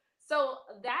 So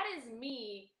that is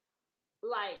me,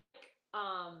 like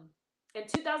in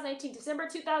 2018, December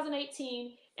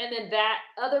 2018, and then that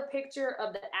other picture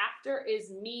of the after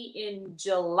is me in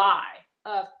July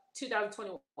of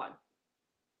 2021.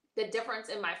 The difference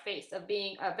in my face of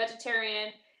being a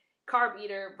vegetarian carb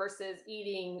eater versus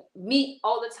eating meat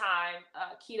all the time,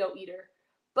 keto eater.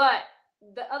 But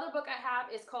the other book I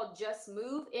have is called Just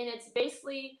Move, and it's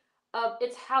basically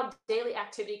it's how daily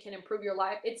activity can improve your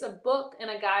life. It's a book and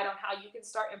a guide on how you can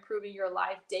start improving your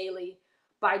life daily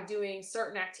by doing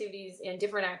certain activities and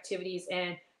different activities,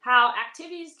 and how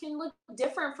activities can look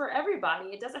different for everybody.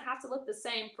 It doesn't have to look the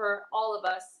same for all of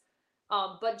us,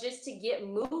 but just to get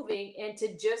moving and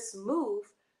to just move,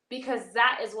 because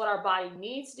that is what our body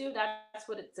needs to do. That's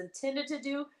what it's intended to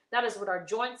do. That is what our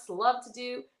joints love to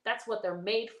do. That's what they're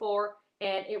made for.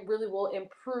 And it really will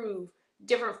improve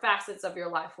different facets of your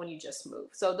life when you just move.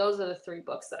 So those are the 3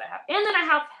 books that I have. And then I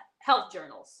have health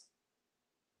journals.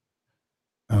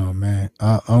 Oh man,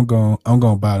 I'm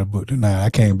gonna buy the book tonight. I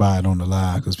can't buy it on the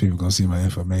live because people gonna see my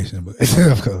information, but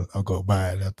I'll go buy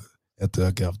it after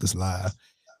I get off this live.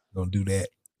 I'm gonna do that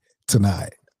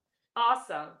tonight.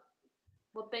 Awesome.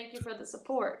 Well, thank you for the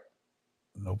support.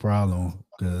 No problem,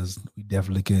 because we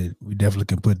definitely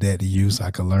can put that to use.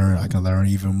 I can learn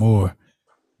even more.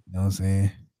 You know what I'm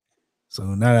saying? So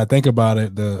now that I think about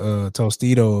it, the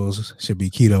Tostitos should be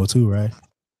keto too, right?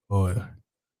 Or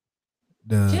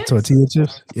the chips? Tortilla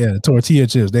chips? Yeah, the tortilla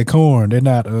chips. They're corn. They're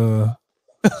not they're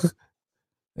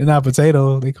not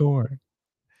potatoes, they corn.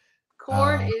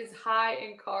 Corn is high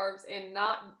in carbs and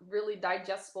not really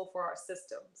digestible for our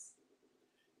systems.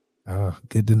 Oh,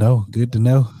 good to know. Good to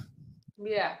know.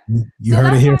 Yeah. You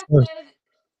heard it here first.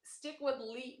 Stick with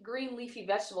green leafy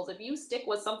vegetables. If you stick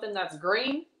with something that's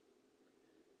green,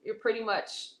 you're pretty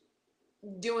much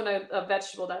doing a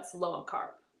vegetable that's low in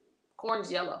carb.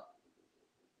 Corn's yellow.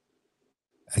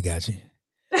 I got you.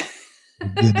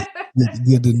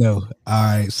 Good to know. All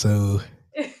right, so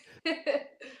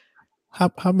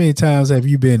how many times have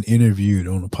you been interviewed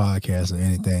on a podcast or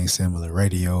anything similar,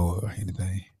 radio or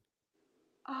anything?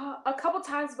 A couple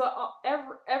times, but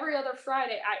every other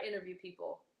Friday I interview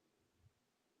people.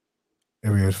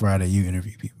 Every other Friday you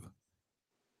interview people.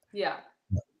 Yeah.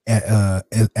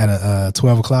 At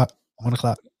 12 o'clock, 1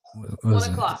 o'clock. 1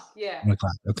 o'clock. Yeah. 1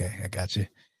 o'clock. Okay, I got you.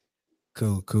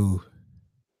 Cool.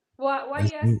 Why do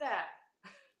you ask that?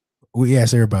 We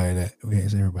ask everybody that.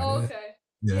 Oh, okay. That.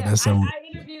 Yeah, that's so. I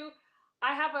interview.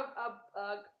 I have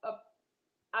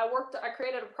I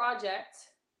created a project.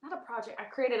 Not a project. I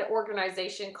created an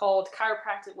organization called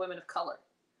Chiropractic Women of Color.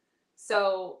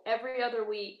 So every other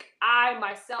week, I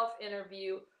myself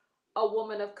interview a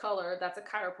woman of color that's a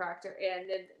chiropractor, and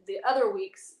then the other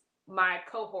weeks, my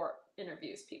cohort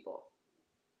interviews people.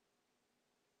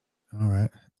 All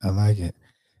right, I like it.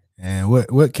 And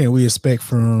what can we expect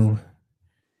from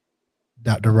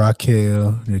Dr.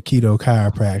 Raquel, the keto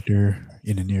chiropractor,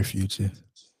 in the near future?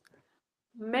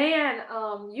 Man,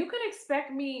 you can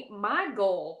expect me. My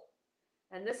goal,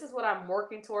 and this is what I'm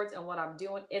working towards and what I'm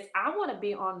doing, is I want to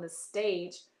be on the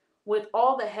stage with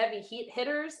all the heavy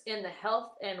hitters in the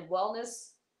health and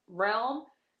wellness realm.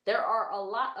 There are a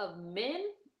lot of men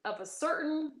of a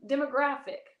certain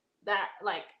demographic that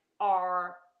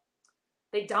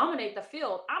they dominate the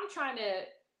field. I'm trying to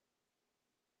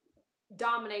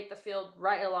dominate the field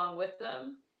right along with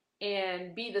them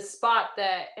and be the spot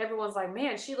that everyone's like,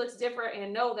 man, she looks different,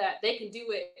 and know that they can do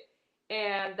it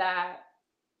and that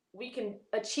we can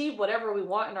achieve whatever we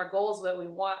want and our goals that we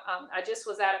want. I just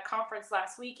was at a conference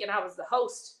last week, and I was the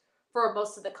host for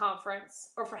most of the conference,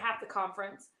 or for half the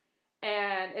conference.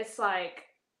 And it's like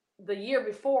the year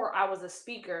before I was a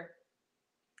speaker.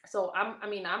 So I'm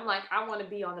like, I want to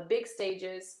be on the big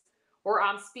stages where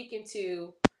I'm speaking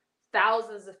to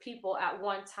thousands of people at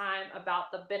one time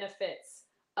about the benefits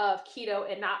of keto,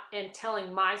 and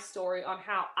telling my story on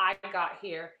how I got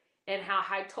here and how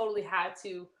I totally had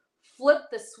to flip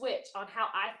the switch on how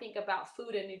I think about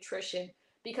food and nutrition,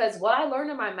 because what I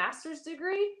learned in my master's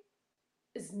degree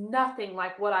is nothing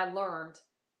like what I learned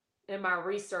in my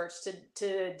research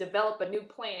to develop a new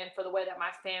plan for the way that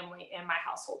my family and my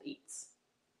household eats.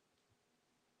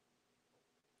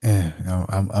 Yeah,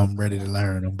 I'm ready to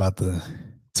learn. I'm about to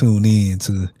tune in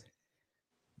to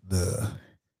the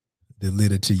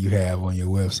literature you have on your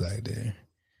website there.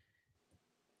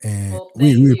 And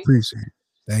we appreciate it.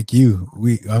 Thank you.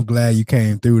 I'm glad you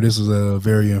came through. This was a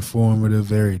very informative,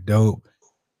 very dope.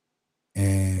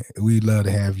 And we'd love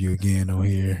to have you again on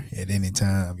here at any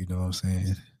time. You know what I'm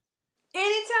saying?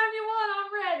 Anytime you want,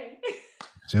 I'm ready.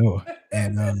 Sure.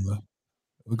 And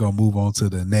we're going to move on to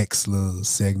the next little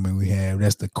segment we have.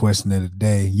 That's the question of the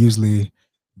day. Usually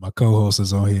my co-host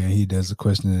is on here and he does the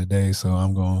question of the day. So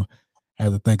I'm going to I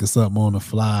have to think of something on the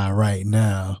fly right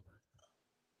now.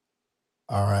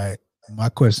 All right. My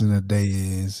question of the day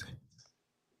is,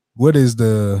 what is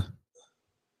the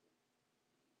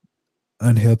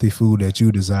unhealthy food that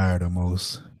you desire the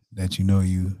most, that you know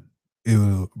it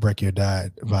will break your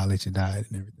diet, violate your diet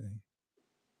and everything?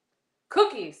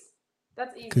 Cookies.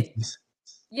 That's easy. Cookies.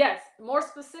 Yes, more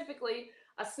specifically,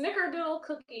 a snickerdoodle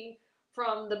cookie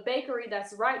from the bakery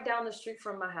that's right down the street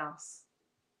from my house.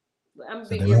 I'm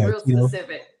being real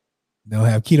specific. They don't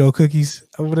have keto cookies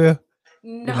over there?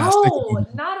 No,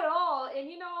 not at all. And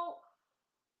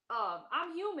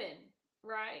I'm human,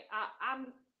 right? I'm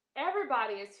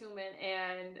everybody is human,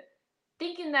 and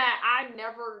thinking that I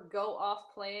never go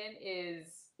off plan is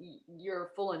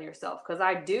you're fooling yourself, because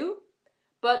I do.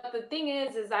 But the thing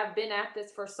is I've been at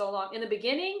this for so long. In the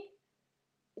beginning,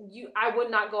 I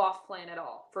would not go off plan at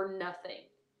all for nothing.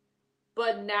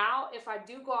 But now, if I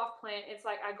do go off plan, it's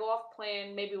like I go off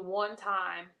plan maybe one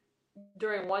time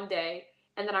during one day,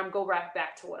 and then I'm go right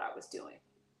back to what I was doing.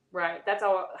 Right? That's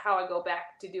how I go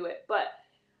back to do it. But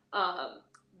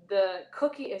the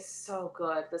cookie is so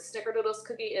good. The Snickerdoodles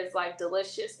cookie is like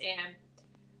delicious, and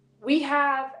we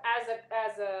have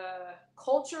as a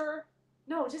culture,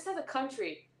 no, just as a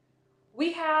country,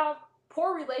 we have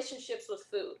poor relationships with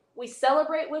food. We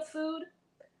celebrate with food.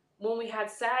 When we had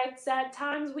sad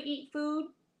times, we eat food.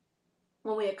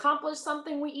 When we accomplish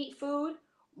something, we eat food.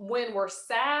 When we're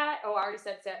sad, I already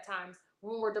said sad times.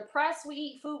 When we're depressed, we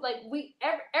eat food. Like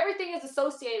everything is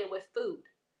associated with food.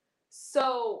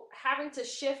 So having to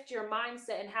shift your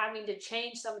mindset and having to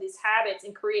change some of these habits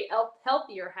and create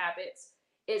healthier habits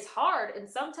is hard. And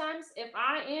sometimes if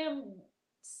I am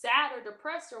sad or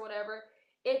depressed or whatever,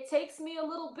 it takes me a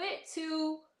little bit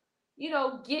to,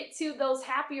 get to those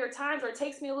happier times, or it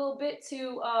takes me a little bit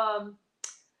to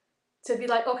be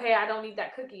like, okay, I don't need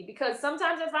that cookie. Because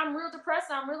sometimes if I'm real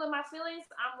depressed and I'm real in my feelings,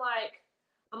 I'm like,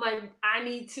 I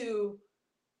need to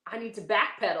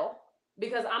backpedal,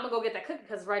 because I'm gonna go get that cookie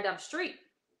because it's right down the street.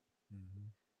 Mm-hmm.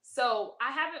 So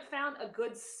I haven't found a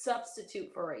good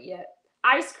substitute for it yet.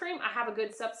 Ice cream, I have a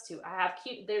good substitute.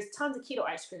 There's tons of keto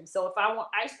ice cream. So if I want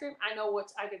ice cream, I know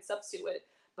what I can substitute with.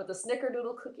 But the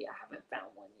Snickerdoodle cookie, I haven't found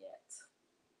one yet.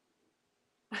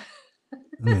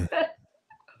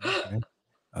 Okay.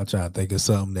 I'm trying to think of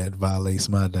something that violates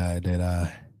my diet that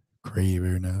I crave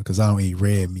right now, because I don't eat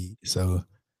red meat. So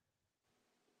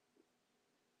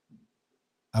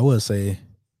I would say,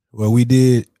 well, we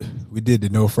did the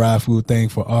no fried food thing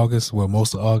for August, well,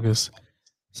 most of August.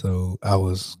 So I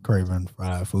was craving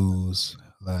fried foods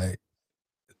like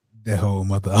that whole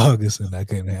month of August, and I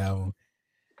couldn't have them.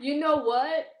 You know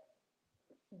what?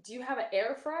 Do you have an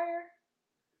air fryer?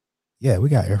 Yeah, we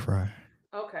got air fryer.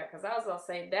 Okay, because I was gonna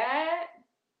say that.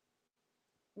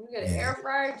 You get an air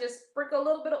fryer, just sprinkle a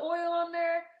little bit of oil on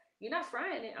there. You're not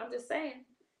frying it. I'm just saying.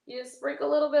 You just sprinkle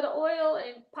a little bit of oil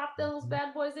and pop those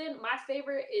bad boys in. My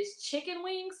favorite is chicken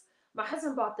wings. My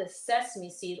husband bought this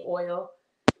sesame seed oil,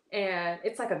 and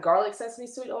it's like a garlic sesame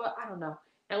seed oil. I don't know.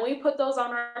 And we put those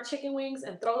on our chicken wings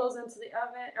and throw those into the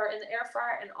oven or in the air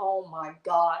fryer. And oh my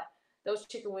God, those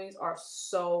chicken wings are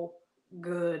so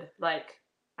good. Like,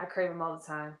 I crave them all the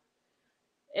time.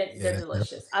 They're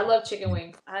delicious. I love chicken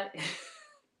wings. I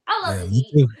love to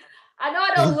eat. Too. I know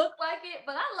I don't look like it,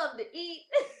 but I love to eat.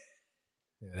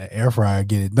 Yeah, that air fryer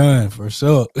get it done for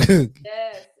sure.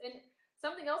 Yes. And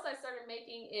something else I started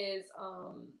making is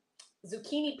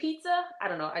zucchini pizza. I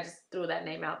don't know. I just threw that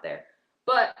name out there.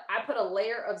 But I put a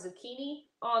layer of zucchini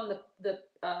on the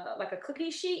like a cookie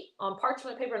sheet, on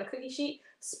parchment paper and a cookie sheet,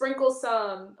 sprinkle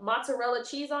some mozzarella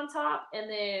cheese on top, and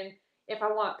then if I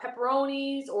want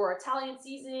pepperonis or Italian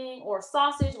seasoning or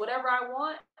sausage, whatever I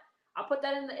want, I'll put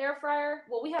that in the air fryer.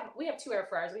 Well, we have two air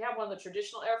fryers. We have one of the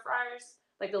traditional air fryers,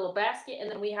 like the little basket, and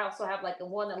then we also have like the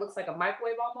one that looks like a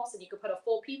microwave almost, and you can put a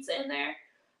full pizza in there.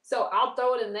 So I'll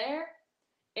throw it in there,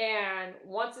 and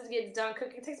once it gets done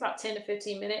cooking, it takes about 10 to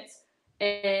 15 minutes.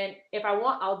 And if I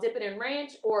want, I'll dip it in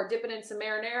ranch or dip it in some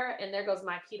marinara, and there goes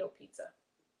my keto pizza.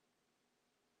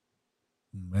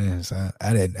 Man, so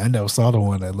I never saw the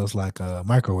one that looks like a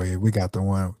microwave. We got the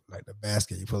one like the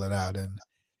basket, you pull it out, and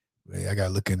I gotta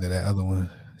look into that other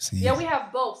one. See. Yeah, we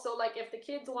have both. So like if the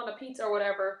kids want a pizza or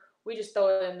whatever, we just throw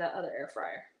it in the other air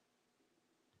fryer.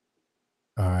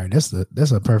 All right,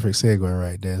 that's a perfect segue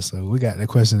right there. So we got the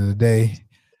question of the day.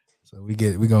 So we're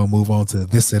gonna move on to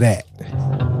this or that.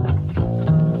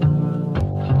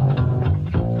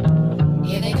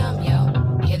 Here they come,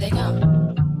 yo. Here they come.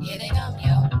 Here they come,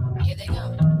 yo. Here they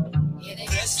come. Here they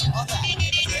come. This or that.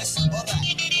 This or that.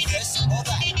 This or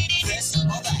that. This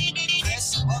or that.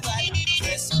 This or that.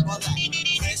 This or that.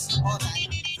 This or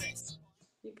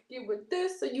that. You can get with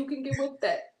this, or you can get with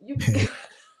that. You can get.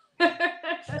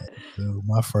 So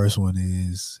my first one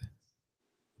is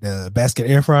the basket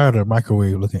air fryer or the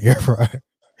microwave looking air fryer.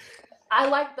 I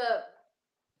like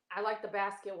the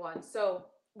basket one. So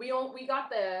we got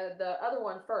the other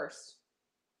one first.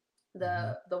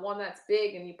 The one that's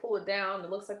big and you pull it down. It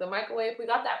looks like the microwave. We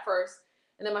got that first,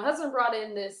 and then my husband brought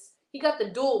in this. He got the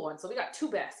dual one, so we got 2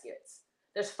 baskets.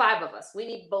 There's 5 of us. We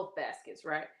need both baskets,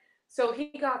 right? So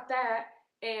he got that,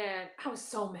 and I was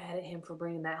so mad at him for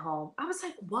bringing that home. I was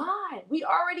like, why? We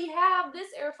already have this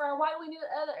air fryer. Why do we need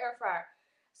the other air fryer?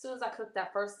 As soon as I cooked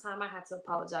that first time, I had to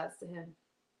apologize to him.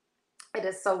 It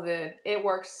is so good. It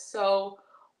works so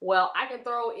well. I can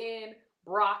throw in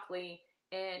broccoli,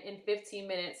 and in 15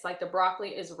 minutes, like the broccoli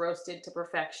is roasted to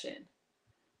perfection.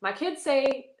 My kids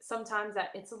say sometimes that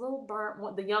it's a little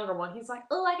burnt. The younger one, he's like,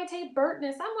 "Oh, I can taste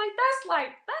burntness." I'm like,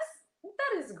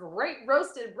 that is great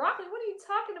roasted broccoli. What are you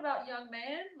talking about, young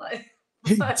man? Like,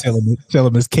 tell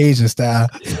him it's Cajun style.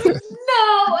 No,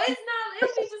 it's not.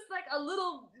 It'd be just like a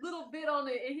little bit on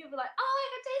it, and he'll be like, "Oh, I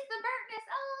can taste the burntness."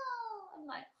 Oh, I'm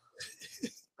like,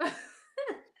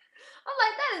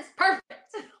 that is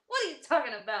perfect. What are you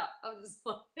talking about? I'm just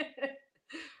like,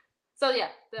 so yeah,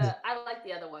 I like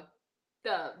the other one,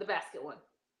 the basket one.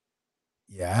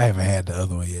 Yeah, I haven't had the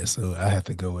other one yet, so I have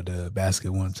to go with the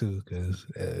basket one too, because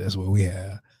that's what we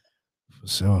have for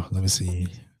sure. Let me see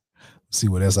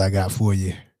what else I got for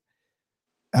you.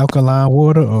 Alkaline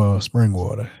water or spring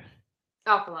water?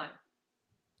 Alkaline.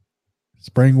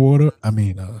 Spring water. I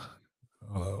mean,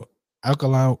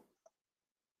 alkaline.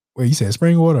 Wait, you said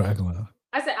spring water or alkaline?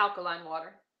 I said alkaline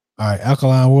water. All right,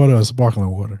 alkaline water or sparkling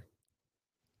water?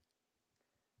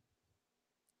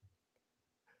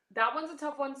 That one's a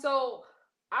tough one. So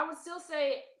I would still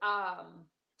say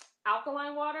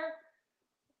alkaline water.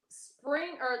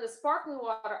 Spring or the sparkling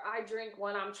water I drink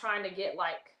when I'm trying to get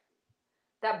like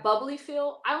that bubbly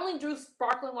feel. I only drew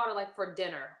sparkling water like for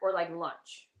dinner or like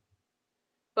lunch.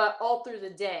 But all through the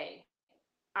day,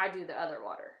 I do the other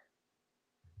water.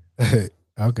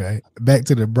 Okay. Back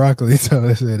to the broccoli. So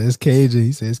I said it's Cajun.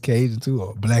 He says Cajun too,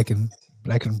 or black and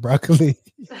broccoli.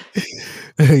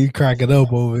 You crack it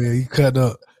up over here. You cut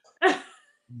up.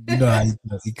 You know how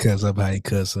he cuts up, how he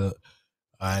cuts up.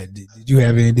 All right. Did you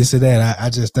have any this or that? I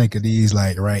just think of these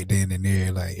like right then and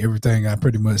there. Like everything I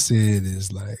pretty much said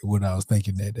is like what I was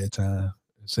thinking at that time,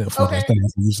 except for the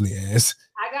things I usually ask.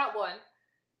 I got one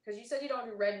because you said you don't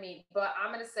do red meat, but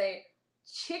I'm gonna say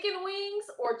chicken wings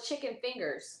or chicken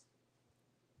fingers.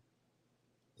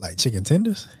 Like chicken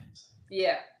tenders?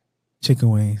 Yeah.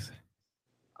 Chicken wings.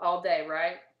 All day,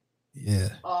 right? Yeah.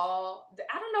 I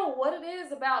don't know what it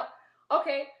is about.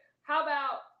 Okay, how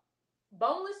about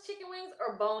boneless chicken wings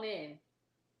or bone in?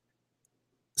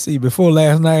 See, before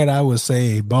last night, I would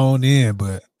say bone in,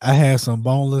 but I had some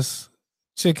boneless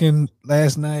chicken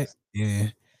last night. Yeah,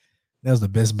 that was the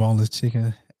best boneless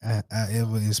chicken I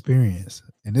ever experienced,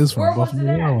 and this from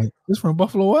Buffalo Wild Wings. This from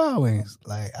Buffalo Wild Wings.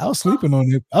 Like I was sleeping on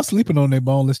it. I was sleeping on their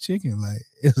boneless chicken. Like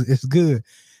it's good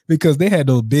because they had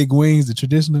those big wings, the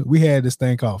traditional. We had this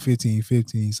thing called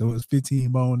 15-15, so it was 15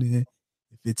 bone in,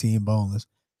 15 boneless,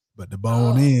 but the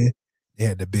bone in. They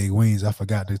had the big wings. I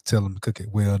forgot to tell them to cook it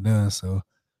well done. So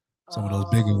some of those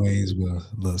bigger wings were a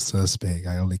little suspect.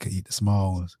 I only could eat the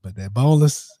small ones. But that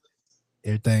boneless,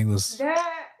 everything was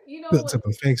cooked to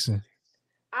perfection.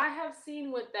 I have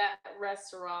seen with that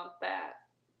restaurant that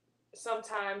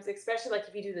sometimes, especially like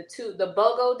if you do the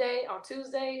BOGO day on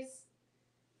Tuesdays,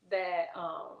 that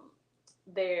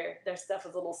their stuff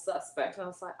is a little suspect. And I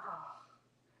was like, oh,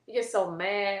 you get so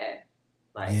mad.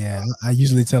 Like, yeah, I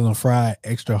usually tell them fry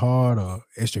extra hard or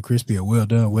extra crispy or well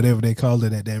done, whatever they call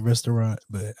it at that restaurant.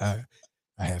 But I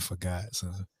had forgot.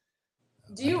 So,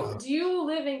 do you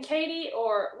live in Katy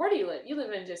or where do you live? You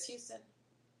live in just Houston?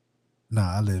 No,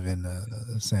 I live in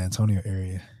the San Antonio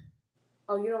area.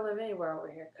 Oh, you don't live anywhere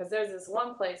over here because there's this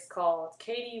one place called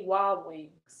Katy Wild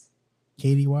Wings.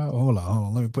 Katy Wild? Hold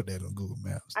on. Let me put that on Google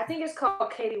Maps. I think it's called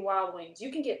Katy Wild Wings.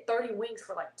 You can get 30 wings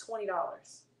for like $20.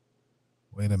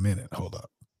 Wait a minute. Hold up.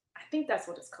 I think that's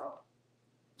what it's called.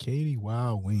 Katy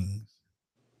Wild Wings.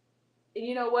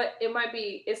 You know what? It might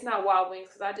be. It's not Wild Wings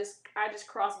because I just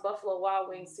crossed Buffalo Wild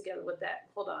Wings together with that.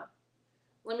 Hold on.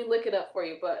 Let me look it up for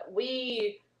you. But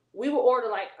we will order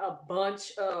like a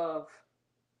bunch of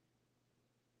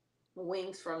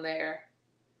wings from there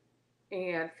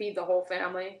and feed the whole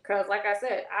family. Because like I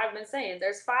said, I've been saying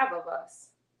there's 5 of us.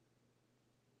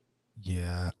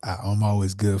 Yeah, I'm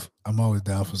always good. I'm always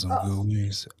down for some good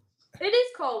wings. It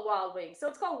is called Wild Wings. So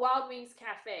it's called Wild Wings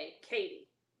Cafe, Katy.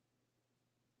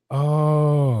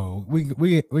 Oh, we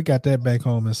got that back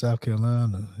home in South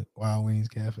Carolina, Wild Wings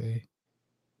Cafe.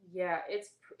 Yeah,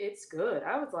 it's good.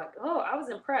 I was like, oh, I was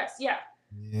impressed. Yeah.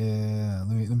 Yeah,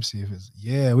 let me see if it's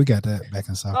we got that back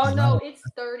in South Oh Carolina. no, it's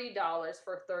 $30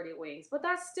 for 30 wings, but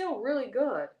that's still really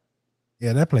good.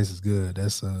 Yeah, that place is good.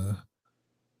 That's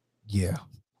yeah.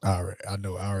 All right, I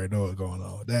already know what's going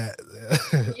on with that.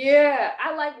 Yeah,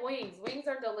 I like wings. Wings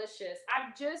are delicious.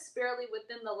 I've just barely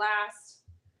within the last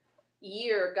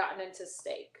year gotten into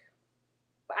steak,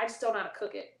 but I just don't know how to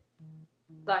cook it.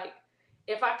 Like,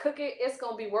 if I cook it, it's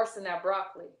gonna be worse than that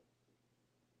broccoli.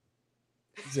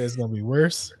 You said it's gonna be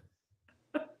worse.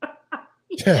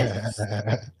 Yes.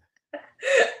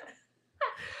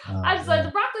 Oh, I just like man.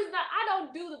 the broccoli's not. I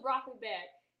don't do the broccoli bad.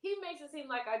 He makes it seem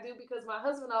like I do because my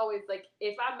husband always like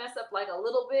if I mess up like a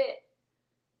little bit,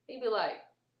 he'd be like,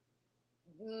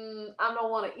 I don't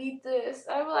want to eat this.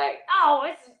 I'm like, oh,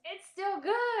 it's still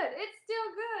good. It's still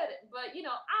good. But you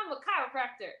know, I'm a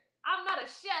chiropractor. I'm not a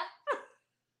chef.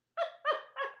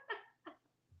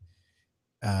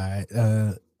 All right.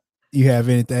 You have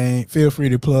anything? Feel free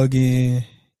to plug in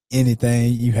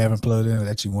anything you haven't plugged in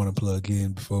that you want to plug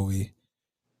in before we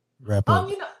wrap up.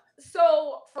 You know,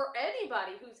 so for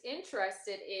anybody who's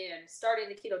interested in starting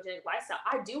the ketogenic lifestyle,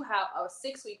 I do have a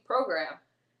 6-week program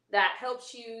that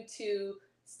helps you to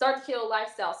start the keto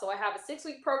lifestyle. So I have a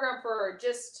 6-week program for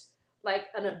just like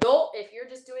an adult if you're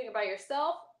just doing it by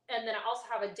yourself. And then I also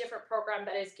have a different program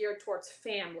that is geared towards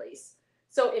families.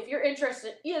 So if you're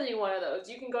interested in any one of those,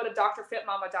 you can go to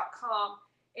drfitmama.com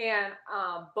and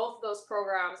both of those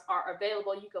programs are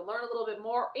available. You can learn a little bit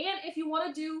more. And if you want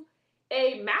to do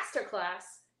a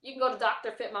masterclass, you can go to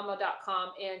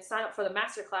drfitmama.com and sign up for the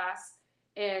masterclass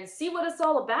and see what it's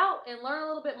all about and learn a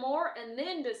little bit more and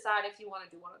then decide if you want to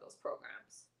do one of those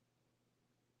programs.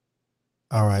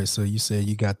 All right. So you said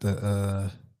you got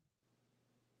the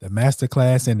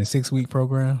masterclass and the 6-week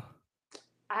program?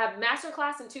 I have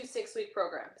masterclass and 2 6-week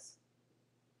programs.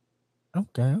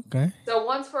 Okay. So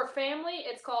one's for family.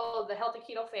 It's called the Healthy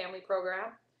Keto Family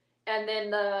Program. And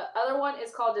then the other one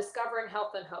is called Discovering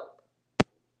Health and Hope.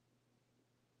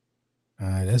 All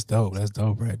right. That's dope. That's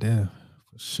dope right there.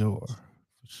 For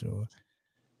sure.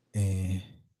 And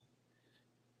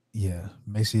yeah,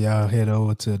 make sure y'all head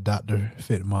over to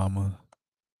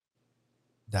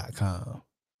drfitmama.com.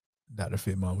 Dr.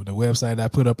 Fit Mama, the website I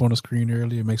put up on the screen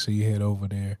earlier. Make sure you head over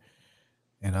there.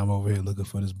 And I'm over here looking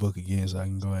for this book again so I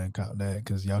can go ahead and cop that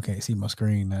because y'all can't see my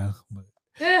screen now. But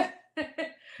yeah. And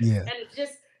it's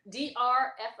just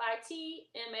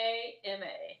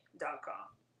drfitmama.com.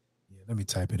 Yeah, let me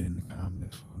type it in the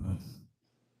comments.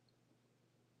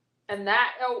 And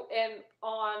and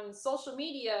on social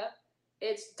media,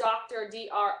 it's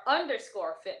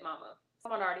Dr.Dr_Fit_Mama.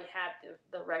 Someone already had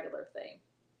the regular thing.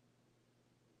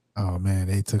 Oh man,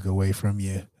 they took away from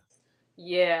you.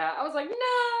 Yeah, I was like,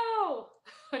 no.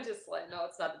 I'm just like, no,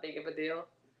 it's not that big of a deal.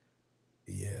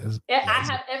 Yeah, I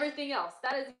have everything else.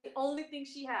 That is the only thing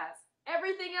she has.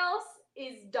 Everything else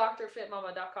is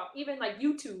drfitmama.com. Even like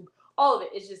YouTube, all of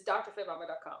it is just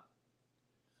drfitmama.com.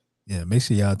 Yeah, make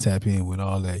sure y'all tap in with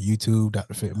all that. YouTube,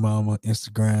 Dr. Fit Mama,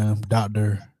 Instagram,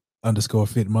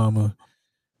 Dr_Fit_Mama,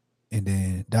 and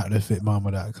then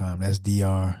drfitmama.com. That's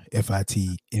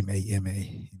DRFITMAMA. You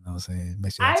know what I'm saying?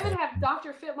 Make sure I even have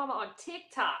Dr. Fit Mama on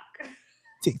TikTok.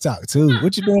 TikTok too.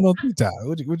 What you doing on TikTok?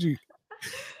 What you?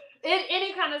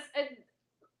 Any kind of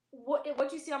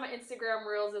what you see on my Instagram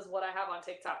reels is what I have on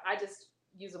TikTok. I just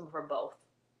use them for both.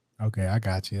 Okay, I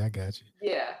got you.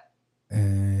 Yeah.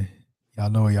 And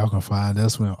y'all know where y'all can find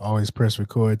us. We always press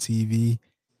record TV.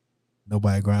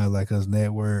 Nobody Grinds Like Us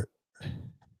Network.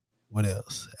 What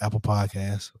else? Apple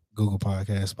Podcasts, Google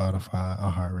Podcasts, Spotify,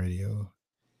 iHeartRadio.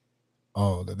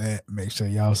 All of that. Make sure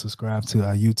y'all subscribe to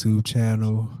our YouTube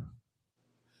channel.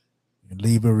 And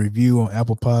leave a review on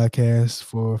Apple Podcasts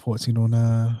for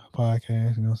 1409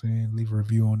 Podcast. You know what I'm saying? Leave a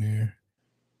review on there.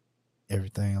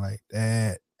 Everything like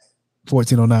that.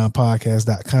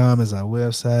 1409podcast.com is our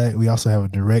website. We also have a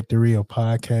directory of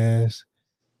podcasts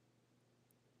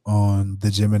on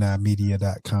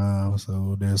thegemiниmedia.com.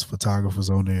 So there's photographers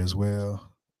on there as well.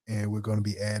 And we're going to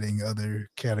be adding other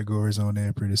categories on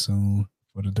there pretty soon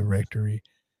for the directory.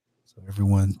 So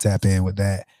everyone tap in with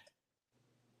that.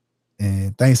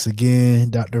 And thanks again,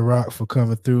 Dr. Rock, for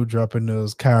coming through, dropping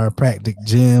those chiropractic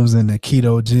gems and the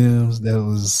keto gems that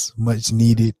was much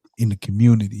needed in the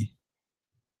community.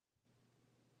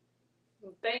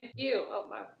 Thank you. Oh,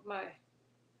 my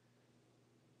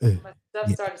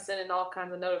stuff started sending all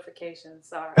kinds of notifications.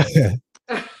 Sorry.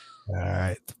 All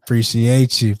right.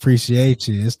 Appreciate you.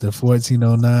 It's the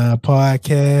 1409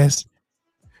 Podcast.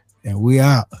 And we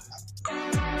out.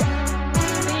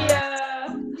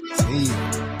 See ya.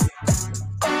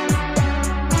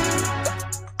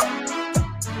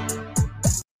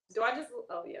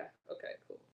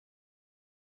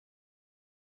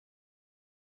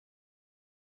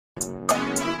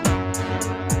 that.